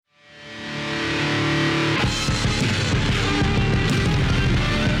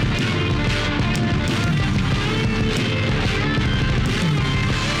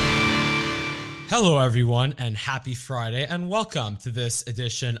Hello, everyone, and happy Friday, and welcome to this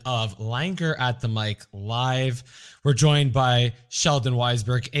edition of Langer at the Mic Live. We're joined by Sheldon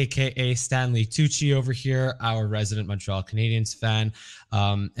Wiseberg, aka Stanley Tucci, over here, our resident Montreal Canadiens fan.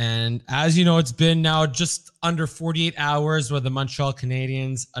 And as you know, it's been now just under 48 hours where the Montreal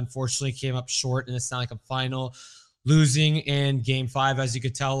Canadiens unfortunately came up short in the Stanley Cup Final, losing in Game 5. As you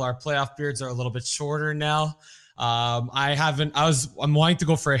could tell, our playoff beards are a little bit shorter now. I'm wanting to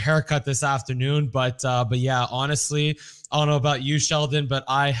go for a haircut this afternoon, but yeah, honestly, I don't know about you, Sheldon, but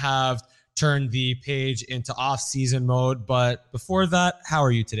I have turned the page into off-season mode. But before that, how are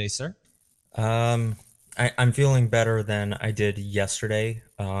you today, sir? I'm feeling better than I did yesterday.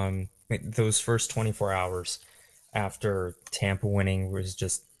 Those first 24 hours after Tampa winning was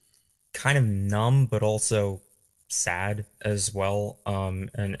just kind of numb, but also sad as well.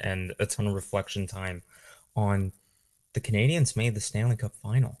 And a ton of reflection time on the Canadiens made the Stanley Cup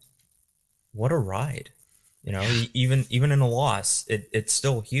Final. What a ride. You know, even in a loss, it's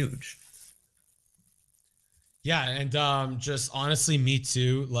still huge. Yeah, and just honestly, me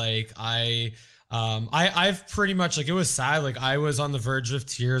too. I've pretty much it was sad. Like I was on the verge of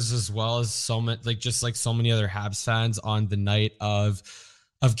tears as well as so many, like so many other Habs fans on the night of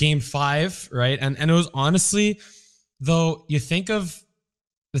Game 5, right? And it was honestly, though, you think of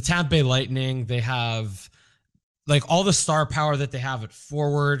the Tampa Bay Lightning, they have like all the star power that they have at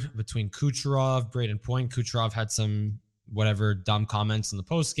forward between Kucherov, Braden Point. Kucherov had some whatever dumb comments in the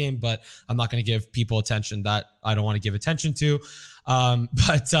post game, but I'm not going to give people attention that I don't want to give attention to.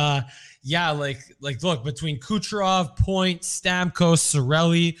 Yeah, look, between Kucherov, Point, Stamkos,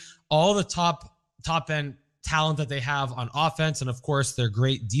 Cirelli, all the top end talent that they have on offense, and of course their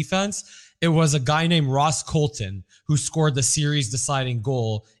great defense. It was a guy named Ross Colton who scored the series deciding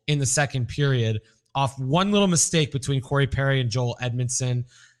goal in the second period off one little mistake between Corey Perry and Joel Edmondson.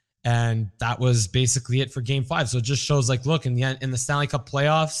 And that was basically it for Game 5. So it just shows look, in the Stanley Cup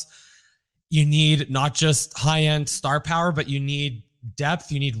playoffs, you need not just high-end star power, but you need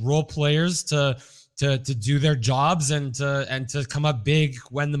depth. You need role players to do their jobs and to come up big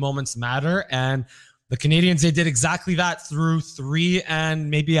when the moments matter. And the Canadiens, they did exactly that through 3 and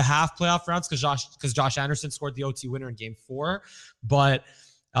maybe a half playoff rounds because Josh Anderson scored the OT winner in Game 4. But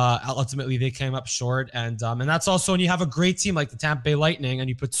ultimately, they came up short, and that's also when you have a great team like the Tampa Bay Lightning, and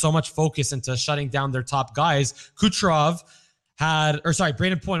you put so much focus into shutting down their top guys. Braden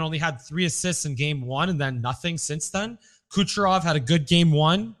Point only had 3 assists in Game 1, and then nothing since then. Kucherov had a good Game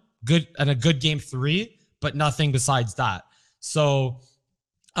 1, and a good Game 3, but nothing besides that. So,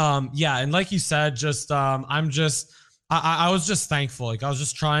 yeah, and like you said, I was just thankful. I was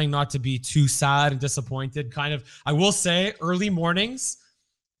just trying not to be too sad and disappointed. Kind of, I will say, early mornings,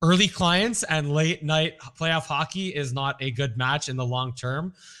 early clients and late night playoff hockey is not a good match in the long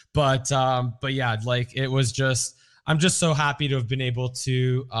term. But yeah, it was just, I'm just so happy to have been able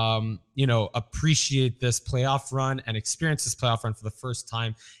to, appreciate this playoff run and experience this playoff run for the first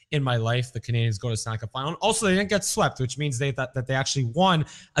time in my life. The Canadiens go to the Stanley Cup Final. Also, they didn't get swept, which means that they actually won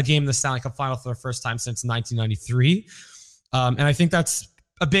a game in the Stanley Cup Final for the first time since 1993. And I think that's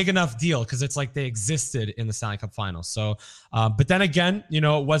a big enough deal because it's like they existed in the Stanley Cup Final. So, but then again,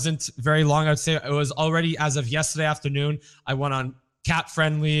 it wasn't very long. I would say it was already, as of yesterday afternoon, I went on Cap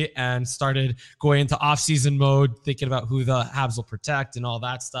Friendly and started going into off-season mode, thinking about who the Habs will protect and all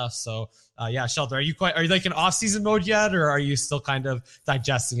that stuff. So, yeah, Sheldon, are you in off-season mode yet, or are you still kind of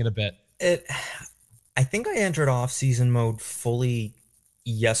digesting it a bit? I think I entered off-season mode fully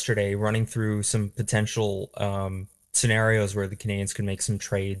yesterday, running through some potential scenarios where the Canadiens could make some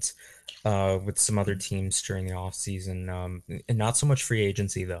trades with some other teams during the offseason, and not so much free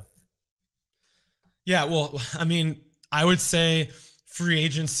agency, though. Yeah, well, I mean, I would say free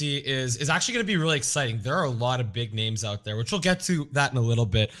agency is actually going to be really exciting. There are a lot of big names out there, which we'll get to that in a little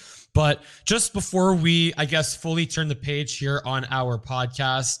bit. But just before we, I guess, fully turn the page here on our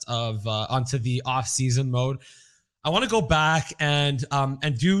podcast onto the off-season mode, I want to go back and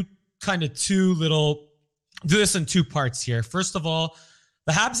do kind of do this in 2 parts here. First of all,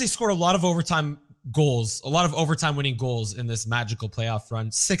 the Habs, they scored a lot of overtime winning goals in this magical playoff run,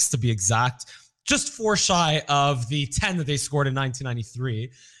 6 to be exact, just 4 shy of the 10 that they scored in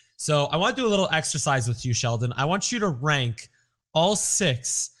 1993. So I want to do a little exercise with you, Sheldon. I want you to rank all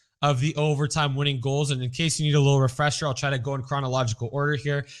 6 of the overtime winning goals. And in case you need a little refresher, I'll try to go in chronological order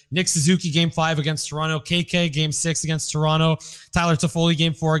here. Nick Suzuki, Game 5 against Toronto. KK, Game 6 against Toronto. Tyler Toffoli,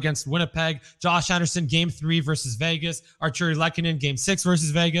 Game 4 against Winnipeg. Josh Anderson, Game 3 versus Vegas. Arturi Lehkonen, Game 6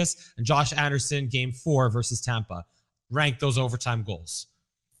 versus Vegas. And Josh Anderson, Game 4 versus Tampa. Rank those overtime goals.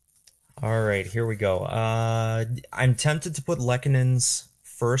 All right, here we go. I'm tempted to put Lehkonen's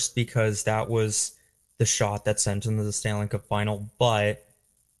first because that was the shot that sent him to the Stanley Cup Final, but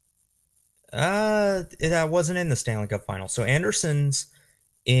that wasn't in the Stanley Cup Final. So Anderson's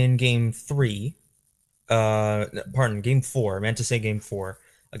in game 3, game 4. I meant to say game 4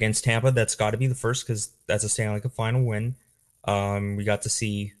 against Tampa. That's got to be the first because that's a Stanley Cup Final win. We got to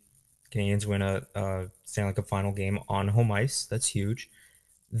see Canadians win a Stanley Cup Final game on home ice. That's huge.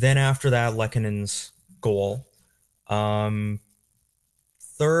 Then after that, Lekkonen's goal.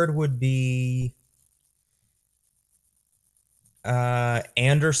 Third would be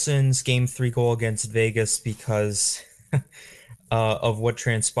Anderson's game 3 goal against Vegas because of what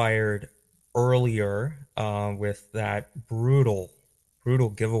transpired earlier with that brutal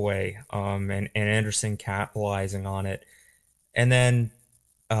giveaway and Anderson capitalizing on it. And then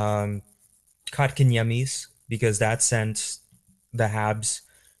Kotkaniemi's because that sent the Habs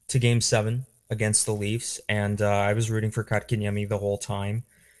to game 7 against the Leafs. And I was rooting for Kotkaniemi the whole time.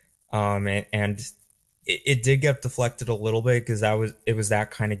 And it did get deflected a little bit because it was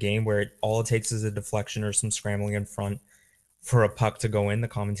that kind of game where all it takes is a deflection or some scrambling in front for a puck to go in. The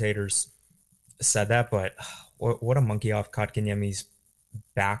commentators said that, but what a monkey off Kotkaniemi's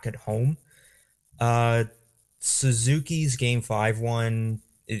back at home. Suzuki's game 5 one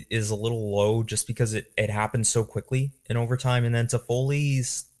is a little low just because it happened so quickly in overtime. And then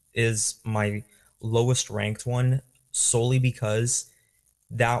Toffoli's is my lowest ranked one solely because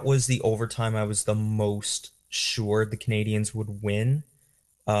that was the overtime I was the most sure the Canadiens would win.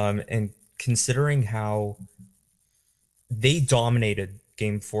 And considering how they dominated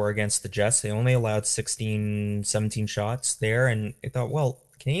game 4 against the Jets, they only allowed 16, 17 shots there. And I thought, well,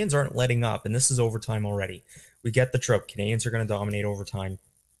 Canadians aren't letting up, and this is overtime already. We get the trope. Canadians are going to dominate overtime.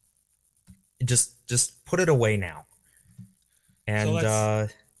 Just put it away now. And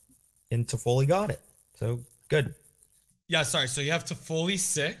Toffoli got it. So good. Yeah, sorry. So you have Toffoli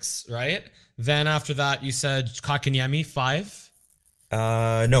 6, right? Then after that, you said Kotkaniemi 5.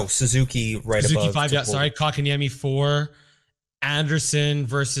 No, Suzuki above. Suzuki 5, Toffoli. yeah, sorry. Kotkaniemi 4. Anderson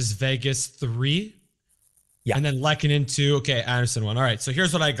versus Vegas 3. Yeah. And then Lekkonen 2. Okay, Anderson 1. All right, so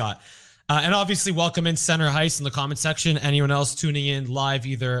here's what I got. And obviously, welcome in Center Heist in the comment section. Anyone else tuning in live,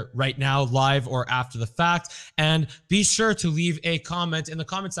 either right now, live, or after the fact. And be sure to leave a comment in the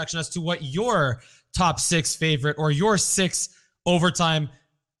comment section as to what your top 6 favorite or your 6 overtime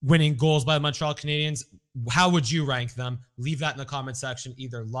winning goals by the Montreal Canadiens. How would you rank them? Leave that in the comment section,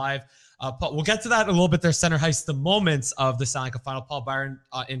 either live. We'll get to that in a little bit there, Center Heist, the moments of the Stanley Cup Final. Paul Byron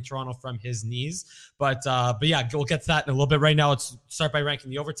in Toronto from his knees. But yeah, we'll get to that in a little bit. Right now, let's start by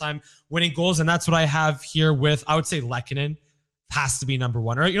ranking the overtime winning goals. And that's what I have here with, I would say Lekkonen has to be number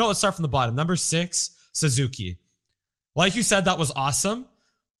 1. All right, let's start from the bottom. Number 6, Suzuki. Like you said, that was awesome.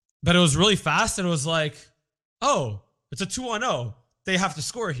 But it was really fast. And it was like, oh, it's a 2-on-0. They have to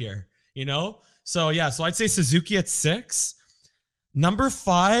score here, So yeah, so I'd say Suzuki at 6. Number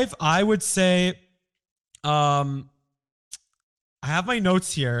 5, I would say, I have my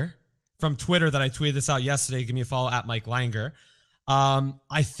notes here from Twitter that I tweeted this out yesterday. Give me a follow at Mike Langer.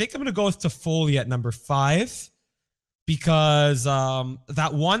 I think I'm going to go with Toffoli at number 5 because that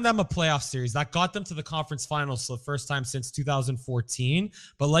won them a playoff series. That got them to the conference finals for the first time since 2014.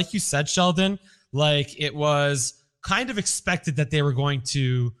 But like you said, Sheldon, it was kind of expected that they were going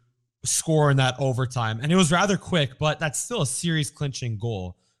to score in that overtime. And it was rather quick, but that's still a series clinching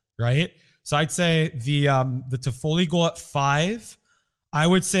goal, right? So I'd say the Toffoli goal at 5. I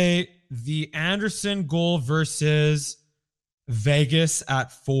would say the Anderson goal versus Vegas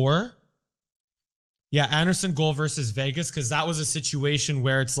at 4. Yeah, Anderson goal versus Vegas, because that was a situation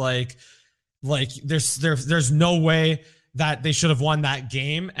where it's like there's no way that they should have won that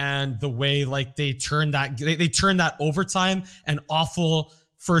game. And the way they turned that overtime and awful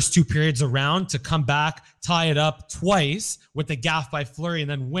first 2 periods around to come back, tie it up twice with the gaff by Fleury, and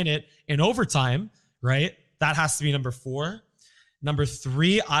then win it in overtime, right? That has to be number 4. Number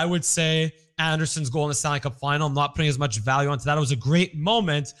 3, I would say Anderson's goal in the Stanley Cup Final. I'm not putting as much value onto that. It was a great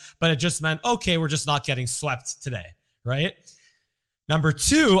moment, but it just meant, okay, we're just not getting swept today, right? Number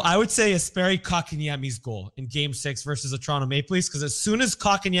 2, I would say Jesperi Kotkaniemi's goal in Game 6 versus the Toronto Maple Leafs, because as soon as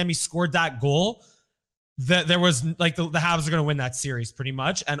Kotkaniemi scored that goal, there was the Habs are going to win that series pretty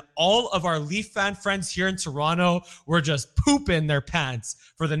much. And all of our Leaf fan friends here in Toronto were just pooping their pants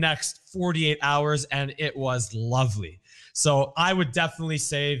for the next 48 hours. And it was lovely. So I would definitely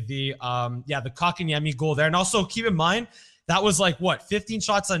say the Kotkaniemi goal there. And also keep in mind, that was 15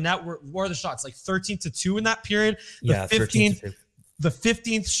 shots on net. What were the shots? 13-2 in that period. Yeah, 13-2. The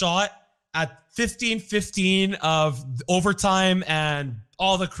 15th shot at 15-15 of overtime and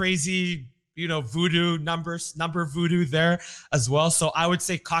all the crazy voodoo number voodoo there as well. So I would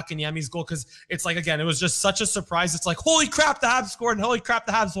say Kotkaniemi's goal, because it's like, again, it was just such a surprise. It's like, holy crap, the Habs scored, and holy crap,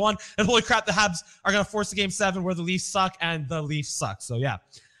 the Habs won, and holy crap, the Habs are going to force a game 7 where the Leafs suck, and the Leafs suck. So yeah.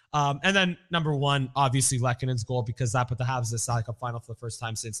 And then number 1, obviously Lekkonen's goal, because that put the Habs in the Stanley Cup Final for the first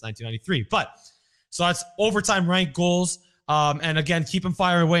time since 1993. But so that's overtime ranked goals. And again, keep them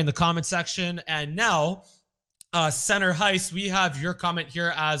firing away in the comment section. And now, Center Heist, we have your comment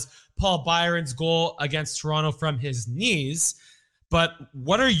here as Paul Byron's goal against Toronto from his knees. But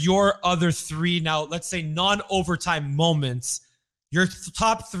what are your other 3 now, let's say non-overtime moments, your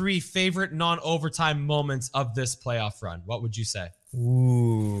top 3 favorite non-overtime moments of this playoff run? What would you say?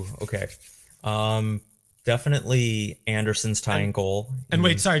 Ooh, okay. Definitely Anderson's tying goal. And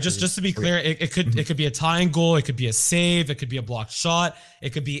wait, sorry, just to be clear, it could be a tying goal, it could be a save, it could be a blocked shot, it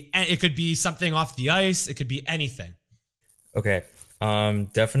could be something off the ice, it could be anything. Okay.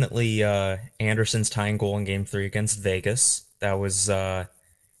 Definitely Anderson's tying goal in Game 3 against Vegas. That was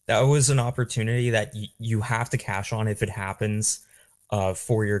an opportunity that you have to cash on if it happens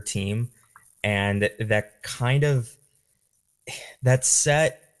for your team, and that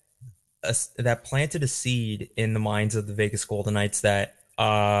planted a seed in the minds of the Vegas Golden Knights that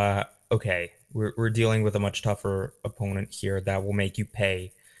okay, we're dealing with a much tougher opponent here that will make you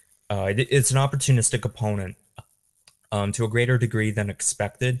pay. It's an opportunistic opponent to a greater degree than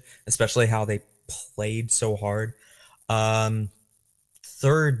expected, especially how they played so hard.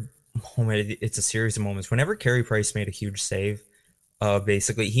 Third moment, it's a series of moments. Whenever Carey Price made a huge save,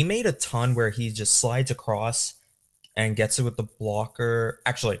 basically, he made a ton where he just slides across and gets it with the blocker.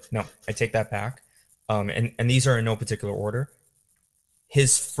 Actually, no, I take that back. And these are in no particular order.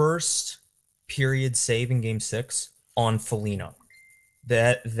 His first period save in Game 6 on Foligno.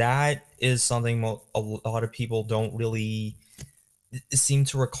 That is something a lot of people don't really seem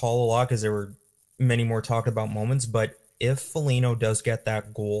to recall a lot, because there were many more talked about moments. But if Foligno does get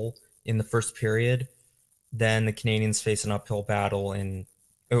that goal in the first period, then the Canadiens face an uphill battle in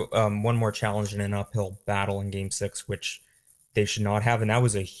one more challenge in an uphill battle in Game 6, which they should not have. And that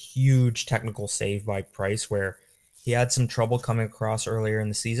was a huge technical save by Price, where he had some trouble coming across earlier in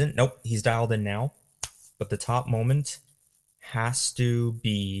the season. Nope, he's dialed in now. But the top moment has to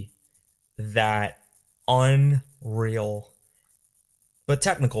be that unreal but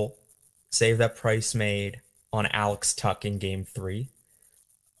technical save that Price made on Alex Tuck in Game 3.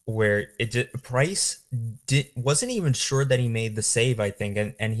 Where Price wasn't even sure that he made the save, I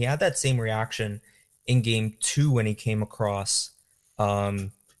think, and he had that same reaction in Game 2 when he came across. I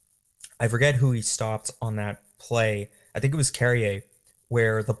forget who he stopped on that play. I think it was Carrier,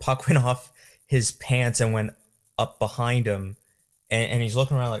 where the puck went off his pants and went up behind him, and he's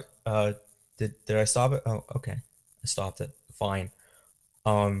looking around like, did I stop it? Oh, okay, I stopped it. Fine.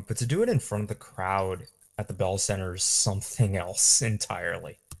 But to do it in front of the crowd at the Bell Center is something else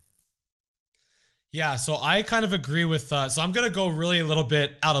entirely. Yeah, so I kind of agree with, so I'm going to go really a little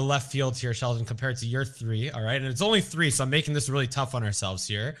bit out of left field here, Sheldon, compared to your 3, all right? And it's only 3, so I'm making this really tough on ourselves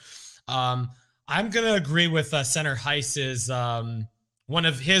here. I'm going to agree with Center Heist's, one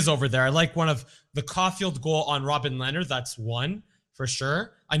of his over there. I like one of the Caulfield goal on Robin Leonard. That's one for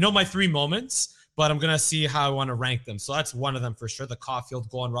sure. I know my 3 moments, but I'm going to see how I want to rank them. So that's one of them for sure. The Caulfield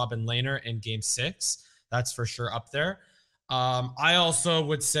goal on Robin Leonard in Game 6. That's for sure up there. I also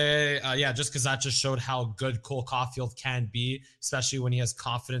would say, just because that just showed how good Cole Caulfield can be, especially when he has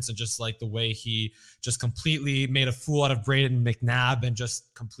confidence, and just like the way he just completely made a fool out of Braden McNabb and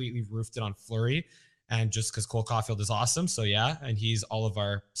just completely roofed it on Fleury. And just because Cole Caulfield is awesome. So yeah, and he's all of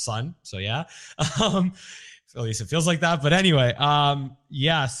our son. So yeah, at least it feels like that. But anyway,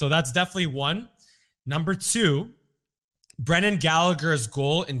 so that's definitely one. Number 2, Brendan Gallagher's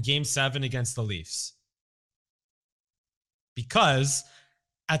goal in Game 7 against the Leafs. Because,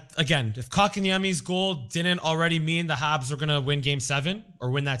 if Kotkaniemi's goal didn't already mean the Habs were going to win Game 7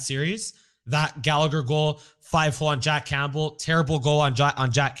 or win that series, that Gallagher goal, 5-hole on Jack Campbell, terrible goal on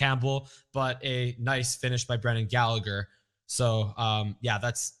Jack Campbell, but a nice finish by Brendan Gallagher. So,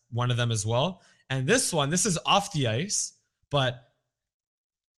 that's one of them as well. And this is off the ice, but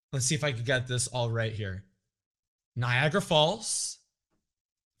let's see if I can get this all right here. Niagara Falls,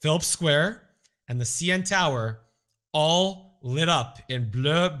 Phillips Square, and the CN Tower all lit up in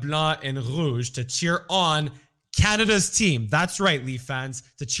bleu, blanc, and rouge to cheer on Canada's team. That's right, Leaf fans,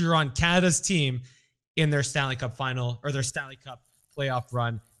 to cheer on Canada's team in their Stanley Cup Final or their Stanley Cup playoff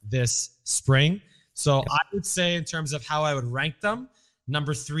run this spring. So I would say, in terms of how I would rank them,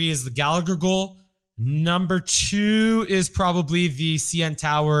 number 3 is the Gallagher goal. Number 2 is probably the CN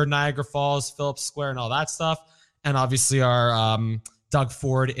Tower, Niagara Falls, Phillips Square, and all that stuff. And obviously our Doug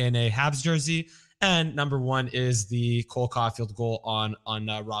Ford in a Habs jersey. And number 1 is the Cole Caulfield goal on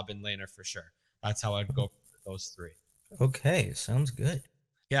Robin Lehner for sure. That's how I'd go for those 3. Okay, sounds good.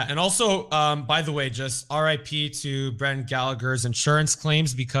 Yeah, and also, by the way, just RIP to Brendan Gallagher's insurance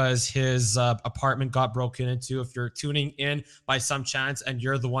claims because his apartment got broken into. If you're tuning in by some chance and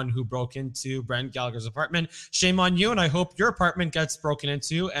you're the one who broke into Brendan Gallagher's apartment, shame on you, and I hope your apartment gets broken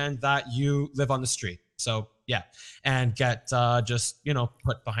into and that you live on the street. So, yeah, and get just,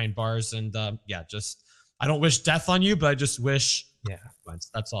 put behind bars and, just, I don't wish death on you, but I just wish,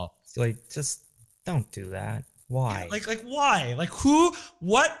 that's all. Like, just don't do that. Why? Like why? Like who?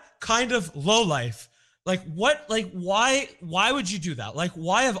 What kind of lowlife? Like what? Like why would you do that? Like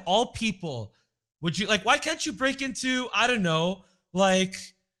why of all people would you why can't you break into, I don't know, like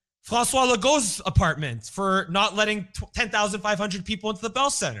Francois Legault's apartment for not letting 10,500 people into the Bell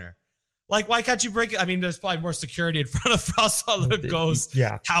Center? Like why can't you break it? I mean, there's probably more security in front of Francois Legault's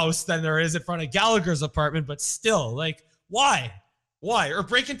house than there is in front of Gallagher's apartment, but still, like why? Why? Or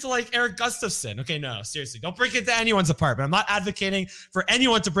break into Eric Gustafson. Okay, no, seriously. Don't break into anyone's apartment. I'm not advocating for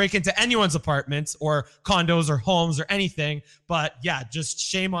anyone to break into anyone's apartments or condos or homes or anything. But yeah, just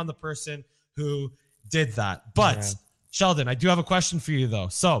shame on the person who did that. But Sheldon, I do have a question for you though.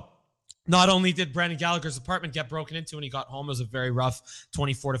 So not only did Brendan Gallagher's apartment get broken into when he got home, it was a very rough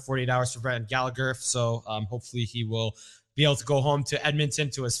 24 to 48 hours for Brendan Gallagher. So hopefully he will be able to go home to Edmonton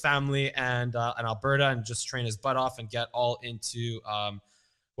to his family and Alberta and just train his butt off and get all into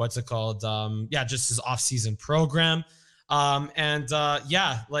just his off-season program. Now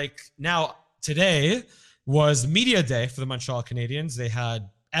today was media day for the Montreal Canadiens. They had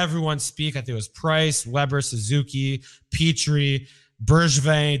everyone speak. I think it was Price, Weber, Suzuki, Petrie,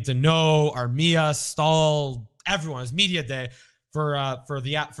 Bergevin, Deneau, Armia, Stahl, everyone. It was media day for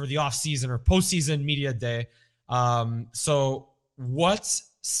the off-season or postseason media day. So what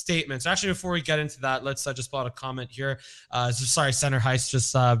statements, actually, before we get into that, let's just pull out a comment here. Center Heist,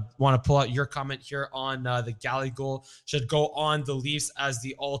 just want to pull out your comment here on the Galley goal should go on the Leafs as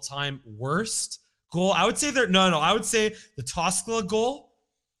the all-time worst goal. I would say I would say the Toskala goal.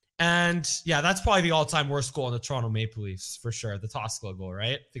 And yeah, that's probably the all-time worst goal in the Toronto Maple Leafs for sure. The Toskala goal,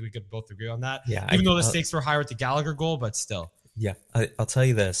 right? I think we could both agree on that. Yeah. Even though the stakes were higher with the Gallagher goal, but still. Yeah. I'll tell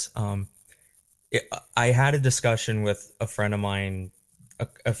you this. I had a discussion with a friend of mine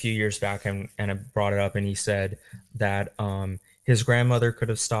a few years back and I brought it up and he said that his grandmother could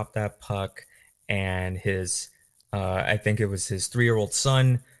have stopped that puck and his I think it was his 3-year-old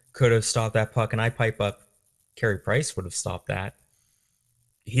son could have stopped that puck, and I pipe up Carey Price would have stopped that.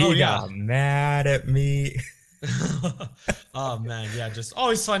 He got mad at me. Oh man, yeah, just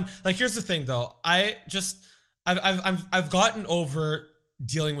always fun. Like here's the thing though. I've gotten over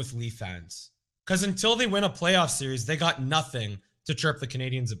dealing with Leaf fans. Because until they win a playoff series, they got nothing to chirp the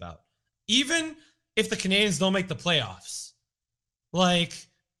Canadiens about. Even if the Canadiens don't make the playoffs,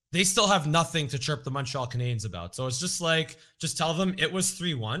 they still have nothing to chirp the Montreal Canadiens about. So it's just tell them it was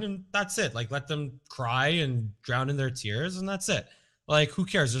 3-1 and that's it. Let them cry and drown in their tears and that's it. Who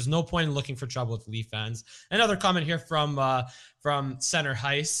cares? There's no point in looking for trouble with Leaf fans. Another comment here from Center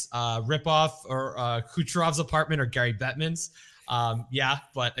Heist, ripoff or Kucherov's apartment or Gary Bettman's.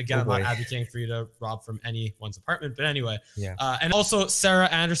 But again, I'm not advocating for you to rob from anyone's apartment. But anyway, and also Sarah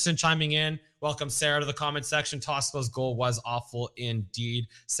Anderson chiming in. Welcome, Sarah, to the comment section. Toskala's goal was awful indeed.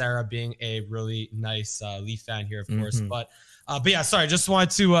 Sarah being a really nice Leaf fan here, of course. But yeah, sorry, just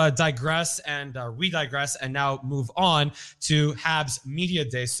wanted to digress and re-digress and now move on to Habs Media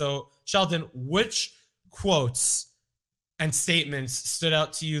Day. So, Sheldon, which quotes and statements stood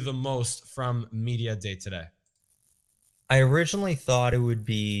out to you the most from Media Day today? I originally thought it would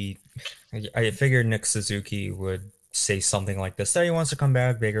be, I figured Nick Suzuki would say something like this, that he wants to come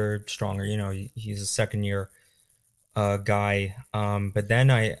back bigger, stronger. He's a second-year guy. But then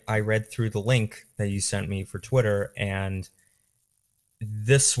I read through the link that you sent me for Twitter, and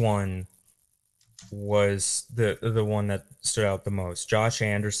this one was the one that stood out the most. Josh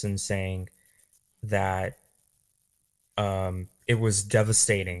Anderson saying that it was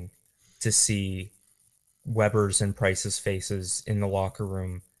devastating to see Weber's and Price's faces in the locker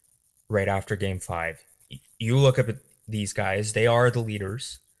room right after Game 5. You look up at these guys; they are the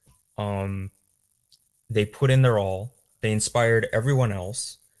leaders. They put in their all. They inspired everyone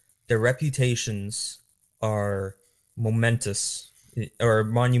else. Their reputations are momentous or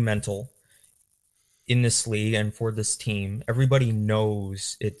monumental in this league and for this team. Everybody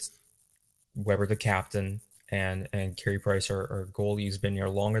knows it's Weber, the captain, and Carey Price, our goalie, who's been here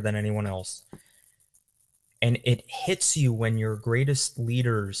longer than anyone else. And it hits you when your greatest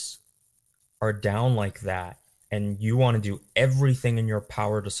leaders are down like that. and you want to do everything in your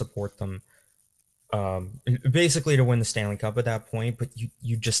power to support them, basically to win the Stanley Cup at that point, but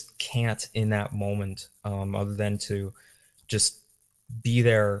you just can't in that moment, other than to just be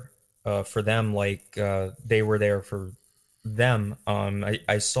there for them like they were there for them.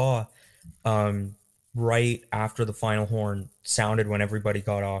 I saw right after the final horn sounded when everybody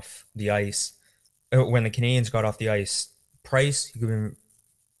got off the ice, when the Canadiens got off the ice, Price, he could have been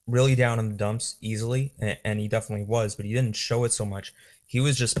really down in the dumps easily, and he definitely was, but he didn't show it so much. He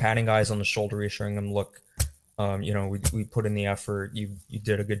was just patting guys on the shoulder, reassuring them, look, we put in the effort, you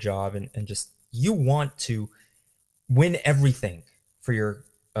did a good job, and just, you want to win everything for your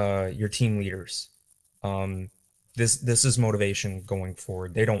team leaders. This is motivation going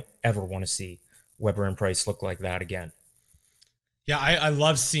forward. They don't ever want to see Weber and Price look like that again. Yeah, I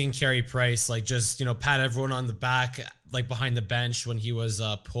love seeing Carey Price just pat everyone on the back behind the bench when he was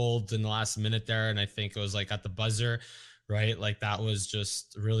pulled in the last minute there, and I think it was at the buzzer, right? That was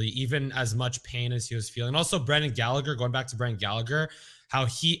just really, even as much pain as he was feeling. Also, Brendan Gallagher, going back to Brendan Gallagher, how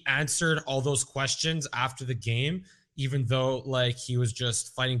he answered all those questions after the game, even though he was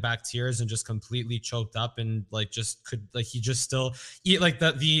just fighting back tears and just completely choked up, and he just still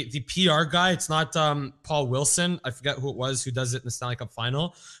the PR guy. It's not Paul Wilson. I forget who it was who does it in the Stanley Cup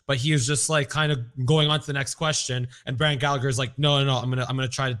Final, but he was just kind of going on to the next question, and Brandon Gallagher is no, I'm gonna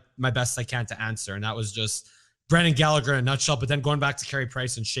try my best I can to answer, and that was just Brendan Gallagher in a nutshell. But then going back to Carey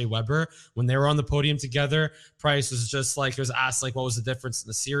Price and Shea Weber, when they were on the podium together, Price was just he was asked what was the difference in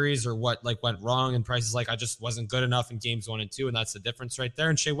the series or what went wrong, and Price is I just wasn't good enough in games 1 and 2, and that's the difference right there.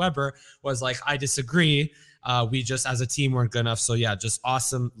 And Shea Weber was I disagree. We just as a team weren't good enough. So yeah, just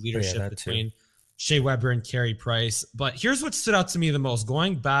awesome leadership between Shea Weber and Carey Price. But here's what stood out to me the most,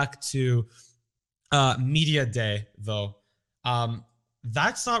 going back to media day though.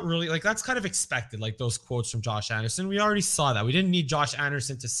 That's not really that's kind of expected, those quotes from Josh Anderson. We already saw that. We didn't need Josh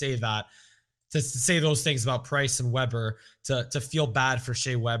Anderson to say that, to say those things about Price and Weber, to feel bad for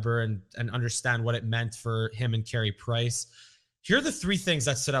Shea Weber and understand what it meant for him and Carey Price. Here are the 3 things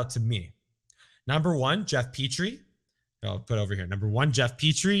that stood out to me. Number 1, Jeff Petrie. I'll put over here. Number 1, Jeff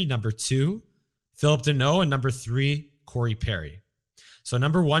Petrie. Number 2, Philip Deneau. And number 3, Corey Perry. So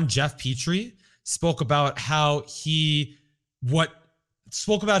number 1, Jeff Petrie spoke about how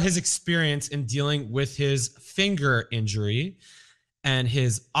spoke about his experience in dealing with his finger injury and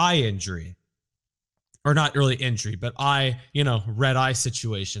his eye injury, or not really injury, but red eye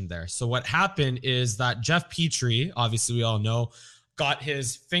situation there. So what happened is that Jeff Petrie, obviously we all know, got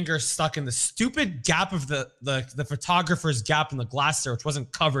his finger stuck in the stupid gap of the photographer's gap in the glass there, which wasn't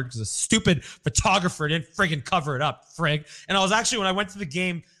covered because the stupid photographer didn't friggin' cover it up, frig. And I was actually, when I went to the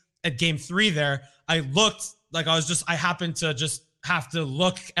game at game 3 there, I looked I happened to just have to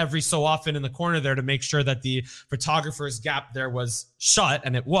look every so often in the corner there to make sure that the photographer's gap there was shut,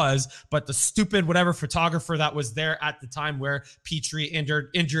 and it was, but the stupid whatever photographer that was there at the time where Petrie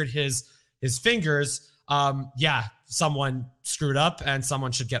injured his fingers, someone screwed up and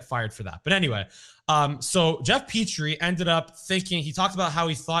someone should get fired for that. But anyway, so Jeff Petrie ended up thinking, he talked about how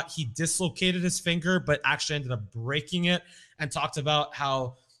he thought he dislocated his finger, but actually ended up breaking it, and talked about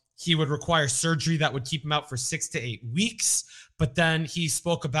how he would require surgery that would keep him out for 6 to 8 weeks. But then he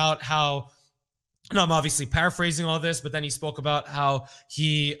spoke about how, and I'm obviously paraphrasing all this, but then he spoke about how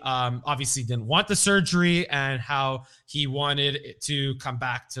he obviously didn't want the surgery and how he wanted it to come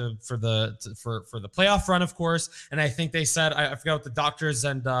back for the playoff run, of course. And I think they said, I forgot what the doctors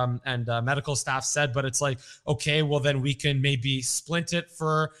and medical staff said, but it's okay, well then we can maybe splint it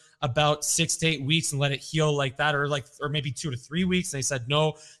for about 6 to 8 weeks and let it heal like that, or maybe 2 to 3 weeks. And they said,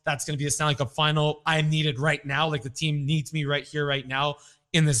 no, that's going to be the Stanley Cup Final. I'm needed right now. The team needs me right here, right now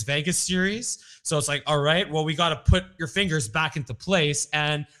in this Vegas series. So it's all right, well, we got to put your fingers back into place.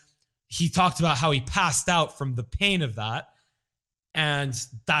 And he talked about how he passed out from the pain of that. And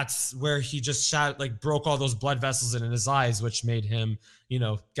that's where he just broke all those blood vessels in his eyes, which made him,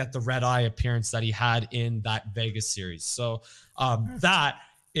 get the red eye appearance that he had in that Vegas series. So that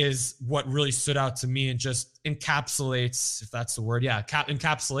is what really stood out to me and just encapsulates, if that's the word. Yeah.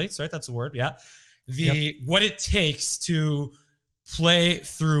 Encapsulates, right? That's the word. Yeah. What it takes to play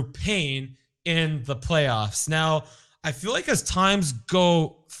through pain in the playoffs. Now, I feel as times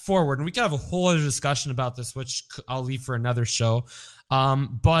go forward, and we can have a whole other discussion about this, which I'll leave for another show.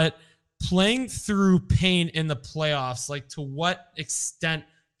 But playing through pain in the playoffs, to what extent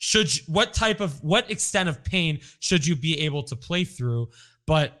what extent of pain should you be able to play through?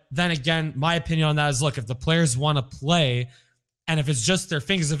 But then again, my opinion on that is, look, if the players want to play, and if it's just their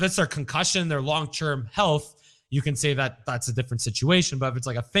fingers, if it's their concussion, their long-term health, you can say that that's a different situation. But if it's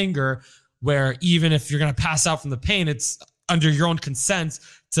a finger, where even if you're going to pass out from the pain, it's under your own consent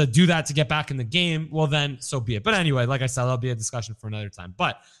to do that to get back in the game. Well, then so be it. But anyway, like I said, that'll be a discussion for another time.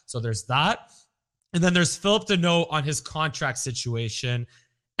 But so there's that. And then there's Philip Deneau on his contract situation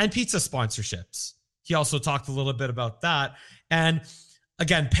and pizza sponsorships. He also talked a little bit about that. And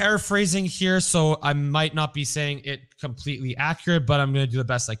again, paraphrasing here, so I might not be saying it completely accurate, but I'm going to do the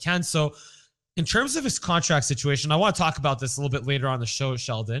best I can. So in terms of his contract situation, I want to talk about this a little bit later on the show,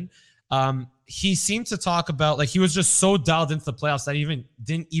 Sheldon. He seemed to talk about, like, he was just so dialed into the playoffs that he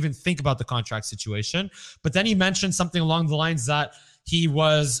didn't even think about the contract situation. But then he mentioned something along the lines that he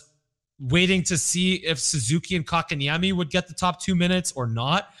was waiting to see if Suzuki and Kotkaniemi would get the top 2 minutes or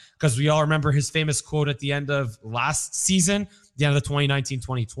not, because we all remember his famous quote at the end of last season, the end of the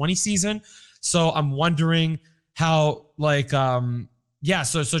 2019-2020 season. So I'm wondering how, like,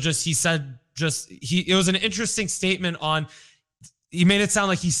 so just, he said, it was an interesting statement on, he made it sound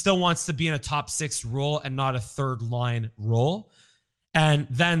like he still wants to be in a top 6 role and not a third line role. And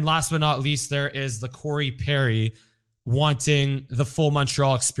then last but not least, there is the Corey Perry wanting the full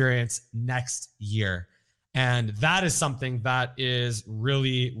Montreal experience next year. And that is something that is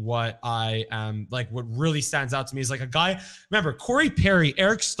really what I am, like, what really stands out to me is, like, a guy, remember, Corey Perry,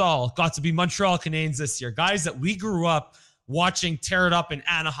 Eric Stahl got to be Montreal Canadiens this year. Guys that we grew up watching tear it up in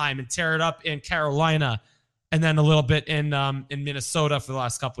Anaheim and tear it up in Carolina, and then a little bit in Minnesota for the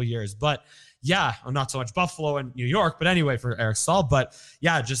last couple of years. But yeah, not so much Buffalo and New York, but anyway, for Eric Stahl. But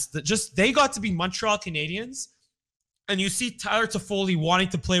yeah, just they got to be Montreal Canadiens. And you see Tyler Toffoli wanting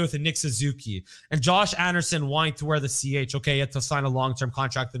to play with a Nick Suzuki and Josh Anderson wanting to wear the CH. Okay, he had to sign a long-term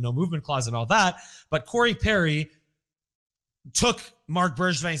contract, the no movement clause and all that. But Corey Perry took Marc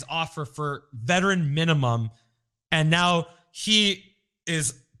Bergevin's offer for veteran minimum, and now he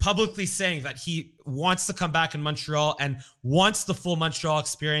is publicly saying that he wants to come back in Montreal and wants the full Montreal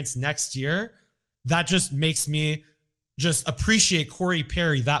experience next year. That just makes me just appreciate Corey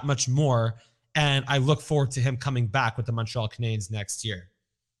Perry that much more. And I look forward to him coming back with the Montreal Canadiens next year.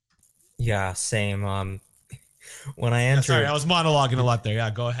 Yeah, same. When I entered... Sorry, I was monologuing a lot there. Yeah,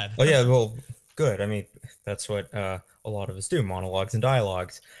 go ahead. Oh, yeah, well, good. I mean, that's what a lot of us do, monologues and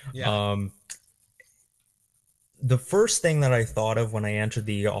dialogues. Yeah. The first thing that I thought of when I entered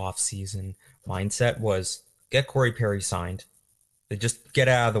the off-season mindset was get Corey Perry signed. Just get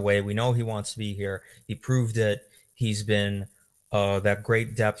out of the way. We know he wants to be here. He proved it. He's been... that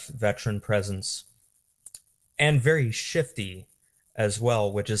great depth veteran presence, and very shifty as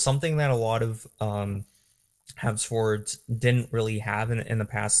well, which is something that a lot of Habs forwards didn't really have in the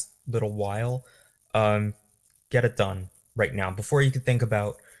past little while. Get it done right now before you could think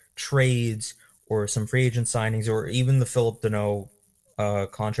about trades or some free agent signings or even the Philip Deneau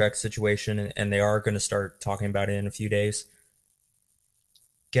contract situation, and they are going to start talking about it in a few days.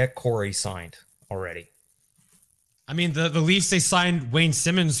 Get Corey signed already. I mean, the Leafs, they signed Wayne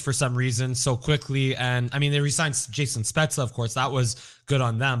Simmons for some reason so quickly. And I mean, they re-signed Jason Spezza, of course. That was good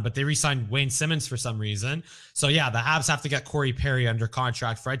on them. But they re-signed Wayne Simmons for some reason. So yeah, the Habs have to get Corey Perry under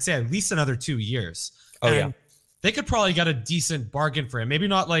contract for, I'd say, at least another 2 years. Oh, and yeah. They could probably get a decent bargain for him. Maybe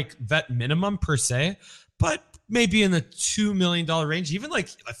not like vet minimum per se, but maybe in the $2 million range. Even like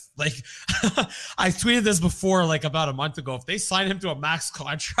I tweeted this before, like about a month ago. If they sign him to a max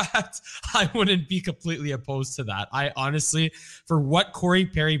contract, I wouldn't be completely opposed to that. I honestly, for what Corey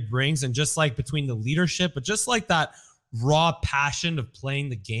Perry brings, and just like between the leadership, but just like that raw passion of playing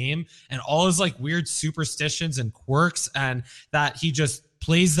the game and all his like weird superstitions and quirks, and that he just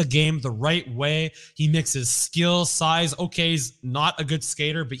plays the game the right way. He mixes skill, size. Okay, he's not a good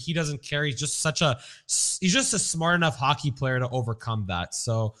skater, but he doesn't care. He's just he's just a smart enough hockey player to overcome that.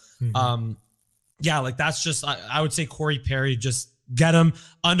 So, yeah, like that's just, I would say Corey Perry, just get him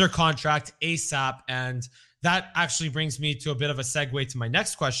under contract ASAP. And that actually brings me to a bit of a segue to my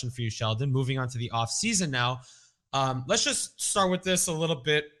next question for you, Sheldon, moving on to the off season now. Let's just start with this a little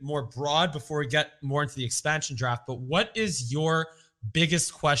bit more broad before we get more into the expansion draft. But what is your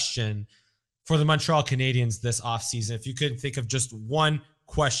biggest question for the Montreal Canadiens this offseason? If you could think of just one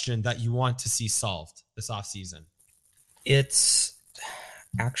question that you want to see solved this offseason. It's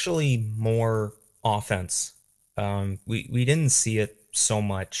actually more offense. We didn't see it so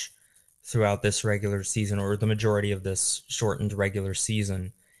much throughout this regular season, or the majority of this shortened regular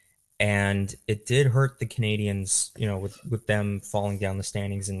season. And it did hurt the Canadiens, with them falling down the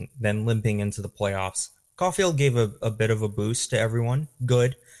standings and then limping into the playoffs. Caulfield gave a bit of a boost to everyone.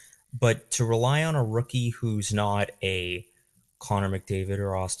 Good. But to rely on a rookie who's not a Connor McDavid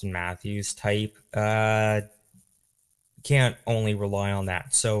or Austin Matthews type, can't only rely on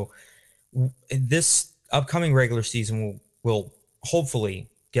that. So this upcoming regular season will hopefully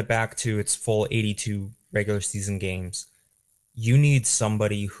get back to its full 82 regular season games, you need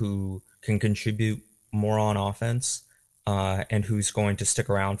somebody who can contribute more on offense, and who's going to stick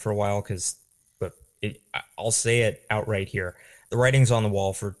around for a while. Because, but I'll say it outright here: the writing's on the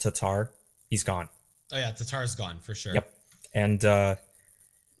wall for Tatar. He's gone. Oh yeah, Tatar's gone for sure. Yep. And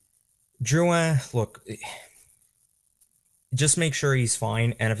Drouin, look, just make sure he's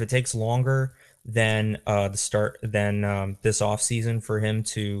fine. And if it takes longer than this off season for him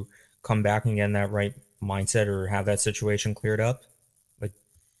to come back and get in that right mindset or have that situation cleared up, like,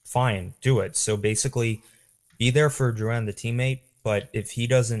 fine, do it. So basically, be there for Drouin, the teammate. But if he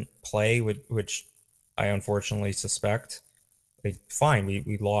doesn't play, which I unfortunately suspect, like, fine,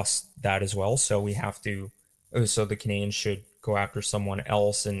 we lost that as well. So we have to. So the Canadiens should go after someone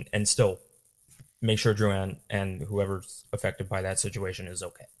else and still make sure Drouin and whoever's affected by that situation is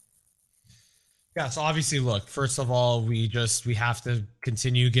okay. Yeah, so obviously, look, first of all, we have to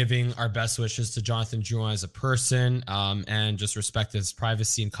continue giving our best wishes to Jonathan Drouin as a person, and just respect his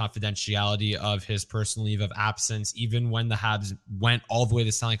privacy and confidentiality of his personal leave of absence. Even when the Habs went all the way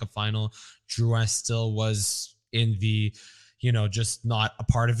to Stanley Cup Final, Drouin still was in the, just not a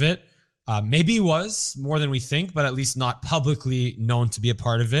part of it. Maybe he was more than we think, but at least not publicly known to be a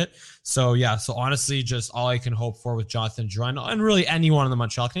part of it. So yeah, so honestly, just all I can hope for with Jonathan Drouin and really anyone on the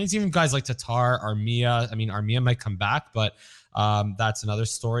Montreal Canadiens, even guys like Tatar, Armia. I mean, Armia might come back, but that's another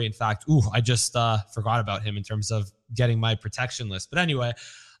story. In fact, I just forgot about him in terms of getting my protection list. But anyway,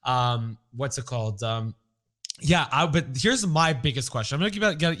 what's it called? But here's my biggest question. I'm going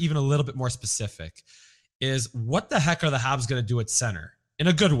to get even a little bit more specific. Is what the heck are the Habs going to do at center in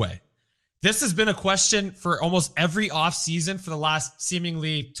a good way? This has been a question for almost every offseason for the last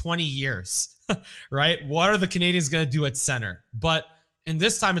seemingly 20 years, right? What are the Canadiens going to do at center? But in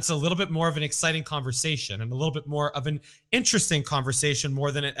this time, it's a little bit more of an exciting conversation and a little bit more of an interesting conversation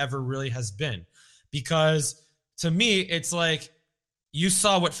more than it ever really has been. Because to me, it's like you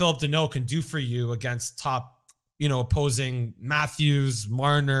saw what Philip Deneau can do for you against top, opposing Matthews,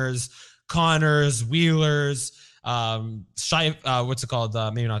 Marners, Connors, Wheelers, what's it called?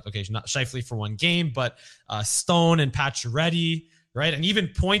 Maybe not Scheifele for one game, but Stone and Pacioretty, right? And even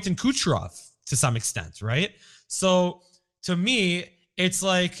Point and Kucherov to some extent, right? So to me, it's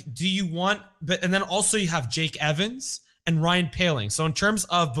like, do you want, and then also you have Jake Evans and Ryan Poehling. So in terms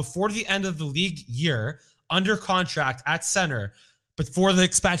of before the end of the league year, under contract at center, but for the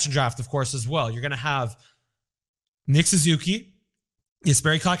expansion draft, of course, as well, you're going to have Nick Suzuki,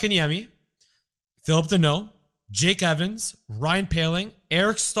 Jesperi Kotkaniemi, Philip Deneau, Jake Evans, Ryan Poehling,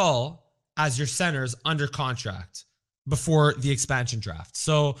 Eric Stahl as your centers under contract before the expansion draft.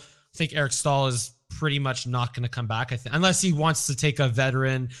 So I think Eric Stahl is pretty much not going to come back, unless he wants to take a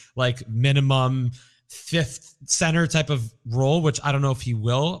veteran, like minimum fifth center type of role, which I don't know if he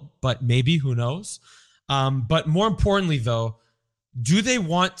will, but maybe, who knows. But more importantly, though, do they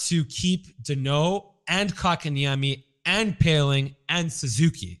want to keep Deneau and Kotkaniemi and Poehling and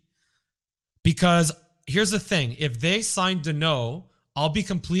Suzuki? Because here's the thing. If they sign Deneau, I'll be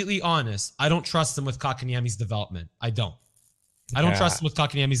completely honest. I don't trust them with Kotkaniemi's development. I don't trust him with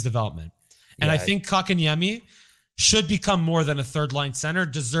Kotkaniemi's development. And I think Kotkaniemi should become more than a third-line center,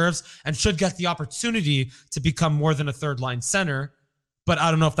 deserves and should get the opportunity to become more than a third-line center. But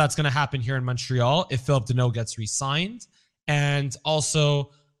I don't know if that's going to happen here in Montreal if Philip Deneau gets re-signed. And also,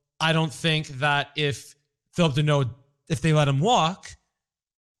 I don't think that if Philip Deneau, if they let him walk,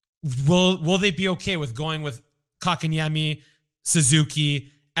 will they be okay with going with Kotkaniemi,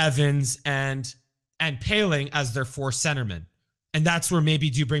 Suzuki, Evans, and Poehling as their four centermen? And that's where maybe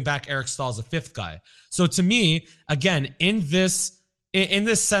do you bring back Eric Stahl as a fifth guy? So to me, again, in this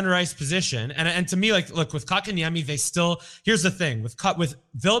center ice position, and to me, like, look, with Kotkaniemi, they still, here's the thing, with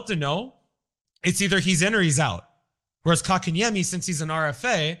Philip Deneau, it's either he's in or he's out. Whereas Kotkaniemi, since he's an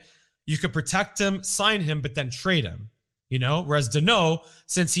RFA, you could protect him, sign him, but then trade him. Whereas Deneau,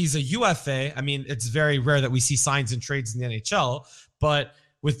 since he's a UFA, I mean, it's very rare that we see signs and trades in the NHL. But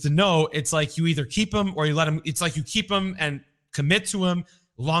with Deneau, it's like you either keep him or you let him. It's like you keep him and commit to him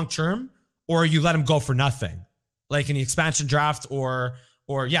long term, or you let him go for nothing, like in the expansion draft, or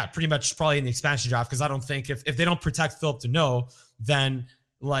pretty much probably in the expansion draft. Because I don't think if they don't protect Philip Deneau, then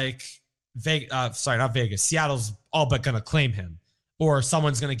like not Vegas, Seattle's all but gonna claim him. Or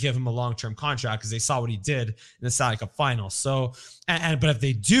someone's going to give him a long-term contract because they saw what he did in the Stanley Cup Final. So, but if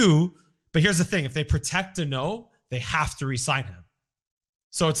they do, but here's the thing: if they protect Deneau, they have to re-sign him.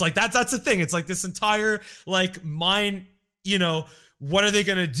 So it's like that's the thing. It's like this entire mind. What are they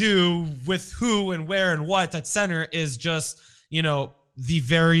going to do with who and where and what at center is just the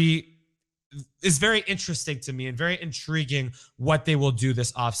very is very interesting to me and very intriguing what they will do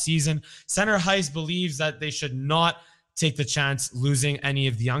this offseason. Senator Heiss believes that they should not take the chance losing any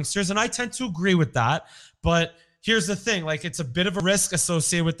of the youngsters. And I tend to agree with that. But here's the thing, like it's a bit of a risk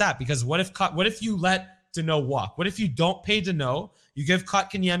associated with that, because what if you let Dano walk? What if you don't pay Dano? You give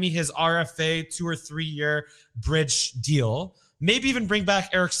Kotkaniemi his RFA 2 or 3 year bridge deal. Maybe even bring back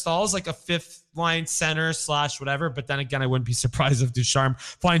Eric Staal's like a fifth line center / whatever. But then again, I wouldn't be surprised if Ducharme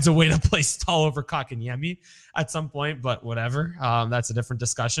finds a way to play Staal over Kotkaniemi at some point. But whatever, that's a different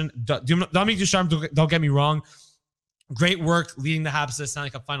discussion. Dominique Ducharme, don't get me wrong, great work leading the Habs to the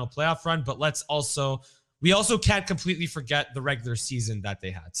Stanley Cup Final playoff run. But we also can't completely forget the regular season that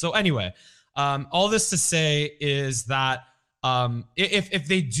they had. So anyway, all this to say is that if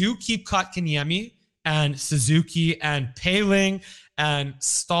they do keep Kotkaniemi and Suzuki and Poehling and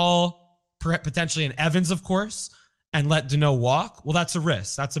Staal, potentially and Evans, of course, and let Dano walk, well, that's a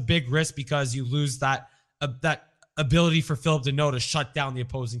risk. That's a big risk because you lose that ability for Philip Dano to shut down the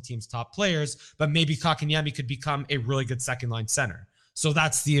opposing team's top players. But maybe Kotkaniemi could become a really good second line center. So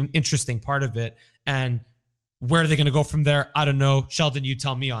that's the interesting part of it. And where are they going to go from there? I don't know. Sheldon, you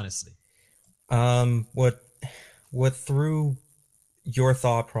tell me honestly. What through your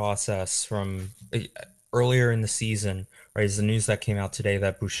thought process from earlier in the season, right, is the news that came out today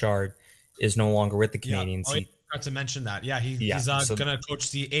that Bouchard is no longer with the Canadiens. Yeah. I forgot to mention that. Yeah, he's going to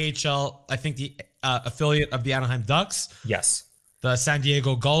coach the AHL, I think the affiliate of the Anaheim Ducks. Yes. The San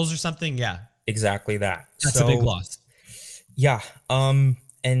Diego Gulls or something. Yeah. Exactly that. That's a big loss. Yeah.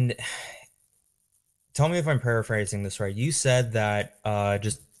 And tell me if I'm paraphrasing this right. You said that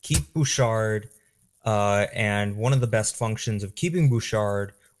just keep Bouchard, and one of the best functions of keeping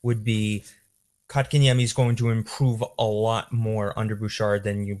Bouchard would be Kotkaniemi is going to improve a lot more under Bouchard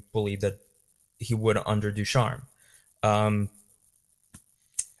than you believe that he would under Ducharme.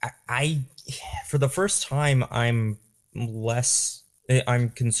 I for the first time, I'm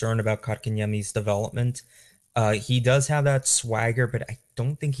concerned about Kotkaniemi's development. He does have that swagger, but I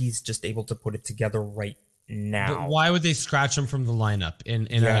don't think he's just able to put it together right now. But why would they scratch him from the lineup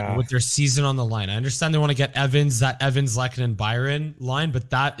with their season on the line? I understand they want to get Evans, Lehkonen, and Byron line,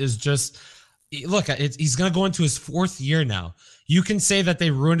 but that is just look. He's going to go into his 4th year now. You can say that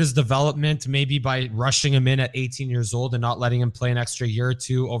they ruined his development maybe by rushing him in at 18 years old and not letting him play an extra year or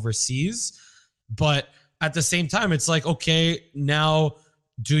two overseas, but at the same time, it's like, okay, now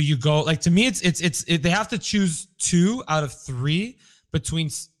do you go like, to me, it's they have to choose 2 out of 3 between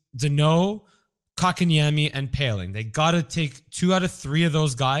Dano, Kotkaniemi, and Poehling. They got to take 2 out of 3 of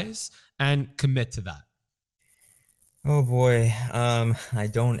those guys and commit to that. Oh boy. I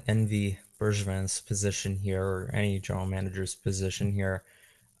don't envy Bergevin's position here or any general manager's position here.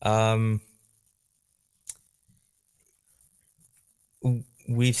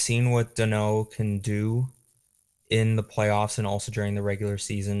 We've seen what Dano can do in the playoffs and also during the regular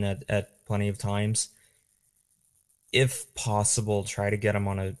season at plenty of times. If possible, try to get him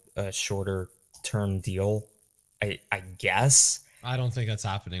on a shorter term deal, I guess. I don't think that's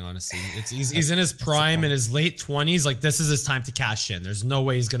happening, honestly. He's in his prime, in his late 20s. Like, this is his time to cash in. There's no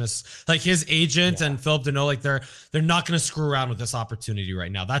way he's gonna, like, his agent and Philip Dano, like, they're not gonna screw around with this opportunity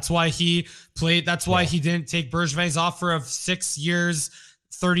right now. That's why he played. That's why he didn't take Bergevin's offer of 6 years,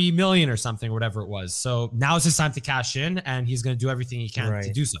 30 million or something, or whatever it was. So now is his time to cash in, and he's gonna do everything he can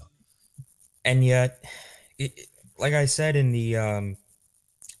to do so. And yet, like I said in the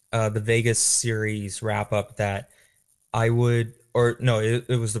Vegas series wrap up, that I would. Or no, it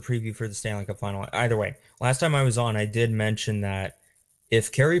was the preview for the Stanley Cup Final. Either way, last time I was on, I did mention that if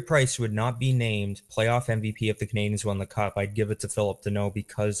Carey Price would not be named playoff MVP if the Canadiens won the Cup, I'd give it to Philip Dano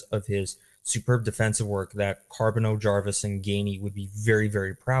because of his superb defensive work that Carbonneau, Jarvis, and Gainey would be very,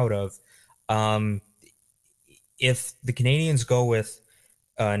 very proud of. If the Canadiens go with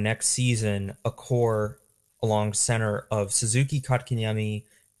next season a core along center of Suzuki, Kotkaniemi,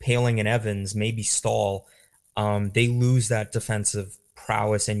 Poehling, and Evans, maybe Staal, they lose that defensive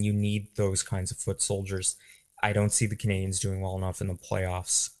prowess, and you need those kinds of foot soldiers. I don't see the Canadiens doing well enough in the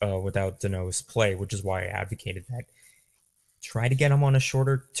playoffs without Dano's play, which is why I advocated that. Try to get him on a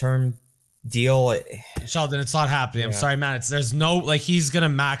shorter term deal. Sheldon, it's not happening. I'm sorry, man. There's no, like, he's going to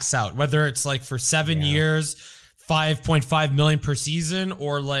max out, whether it's like for 7 years, 5.5 million per season,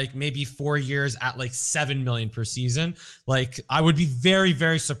 or like maybe 4 years at like 7 million per season. Like, I would be very,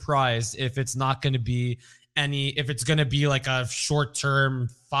 very surprised if it's not going to be if it's going to be like a short term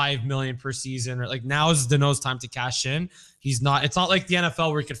 5 million per season, or like, now is Dano's time to cash in. It's not like the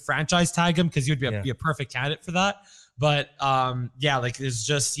NFL where you could franchise tag him, because he would be a perfect candidate for that. But like, it's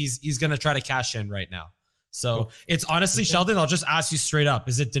just, he's going to try to cash in right now. So It's honestly, Sheldon, I'll just ask you straight up.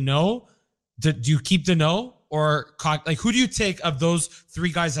 Is it Dano, Do you keep Deneau or like who do you take of those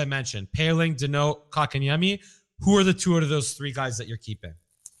three guys I mentioned? Paling, Deneau, Kotkaniemi. Who are the two out of those three guys that you're keeping?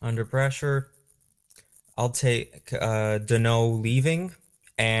 Under pressure, I'll take Deneau leaving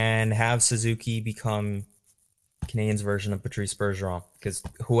and have Suzuki become Canadiens' version of Patrice Bergeron, because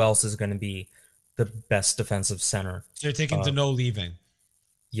who else is going to be the best defensive center? So you're taking Deneau leaving.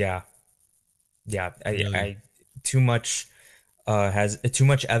 Yeah. Really? I too much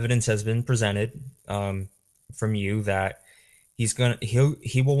evidence has been presented from you that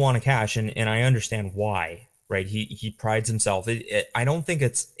he will want to cash, and I understand why, right? He prides himself. I don't think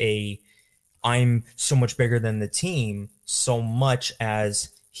it's I'm so much bigger than the team, so much as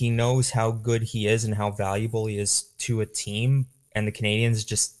he knows how good he is and how valuable he is to a team, and the Canadiens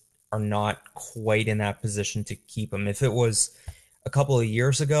just are not quite in that position to keep him. If it was a couple of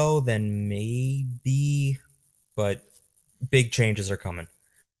years ago, then maybe, but big changes are coming.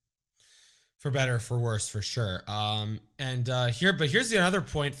 For better, for worse, for sure. Here's the other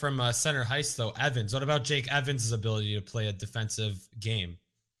point from Center Heist, though. Evans. What about Jake Evans' ability to play a defensive game?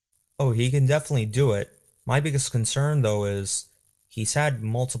 Oh, he can definitely do it. My biggest concern, though, is he's had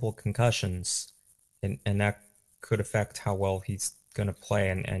multiple concussions, and that could affect how well he's going to play,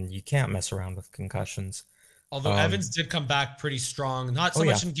 and you can't mess around with concussions. Although Evans did come back pretty strong, not so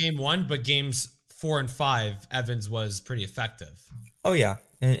much in game 1, but games 4 and 5, Evans was pretty effective. Oh yeah,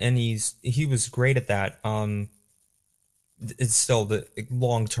 and he was great at that. It's still the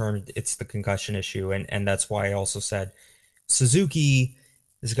long term. It's the concussion issue, and that's why I also said Suzuki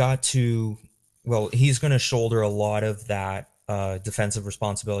has got to. Well, he's going to shoulder a lot of that defensive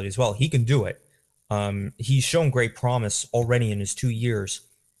responsibility as well. He can do it. He's shown great promise already in his 2 years.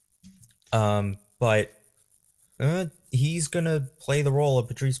 But he's going to play the role of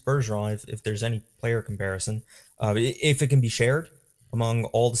Patrice Bergeron if there's any player comparison. If it can be shared among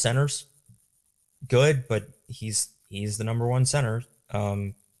all the centers, good, but he's the number one center.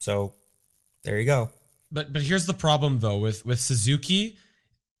 So there you go. But here's the problem, though, with Suzuki.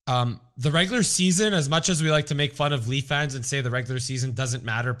 The regular season, as much as we like to make fun of Leaf fans and say the regular season doesn't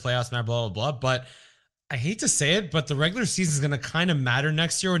matter, playoffs matter, blah, blah, blah, but I hate to say it, but the regular season is going to kind of matter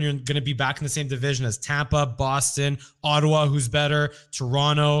next year when you're going to be back in the same division as Tampa, Boston, Ottawa, who's better,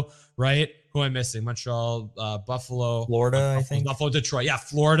 Toronto, right? Who am I missing? Montreal, Buffalo, Florida, I think. Buffalo, Detroit. Yeah,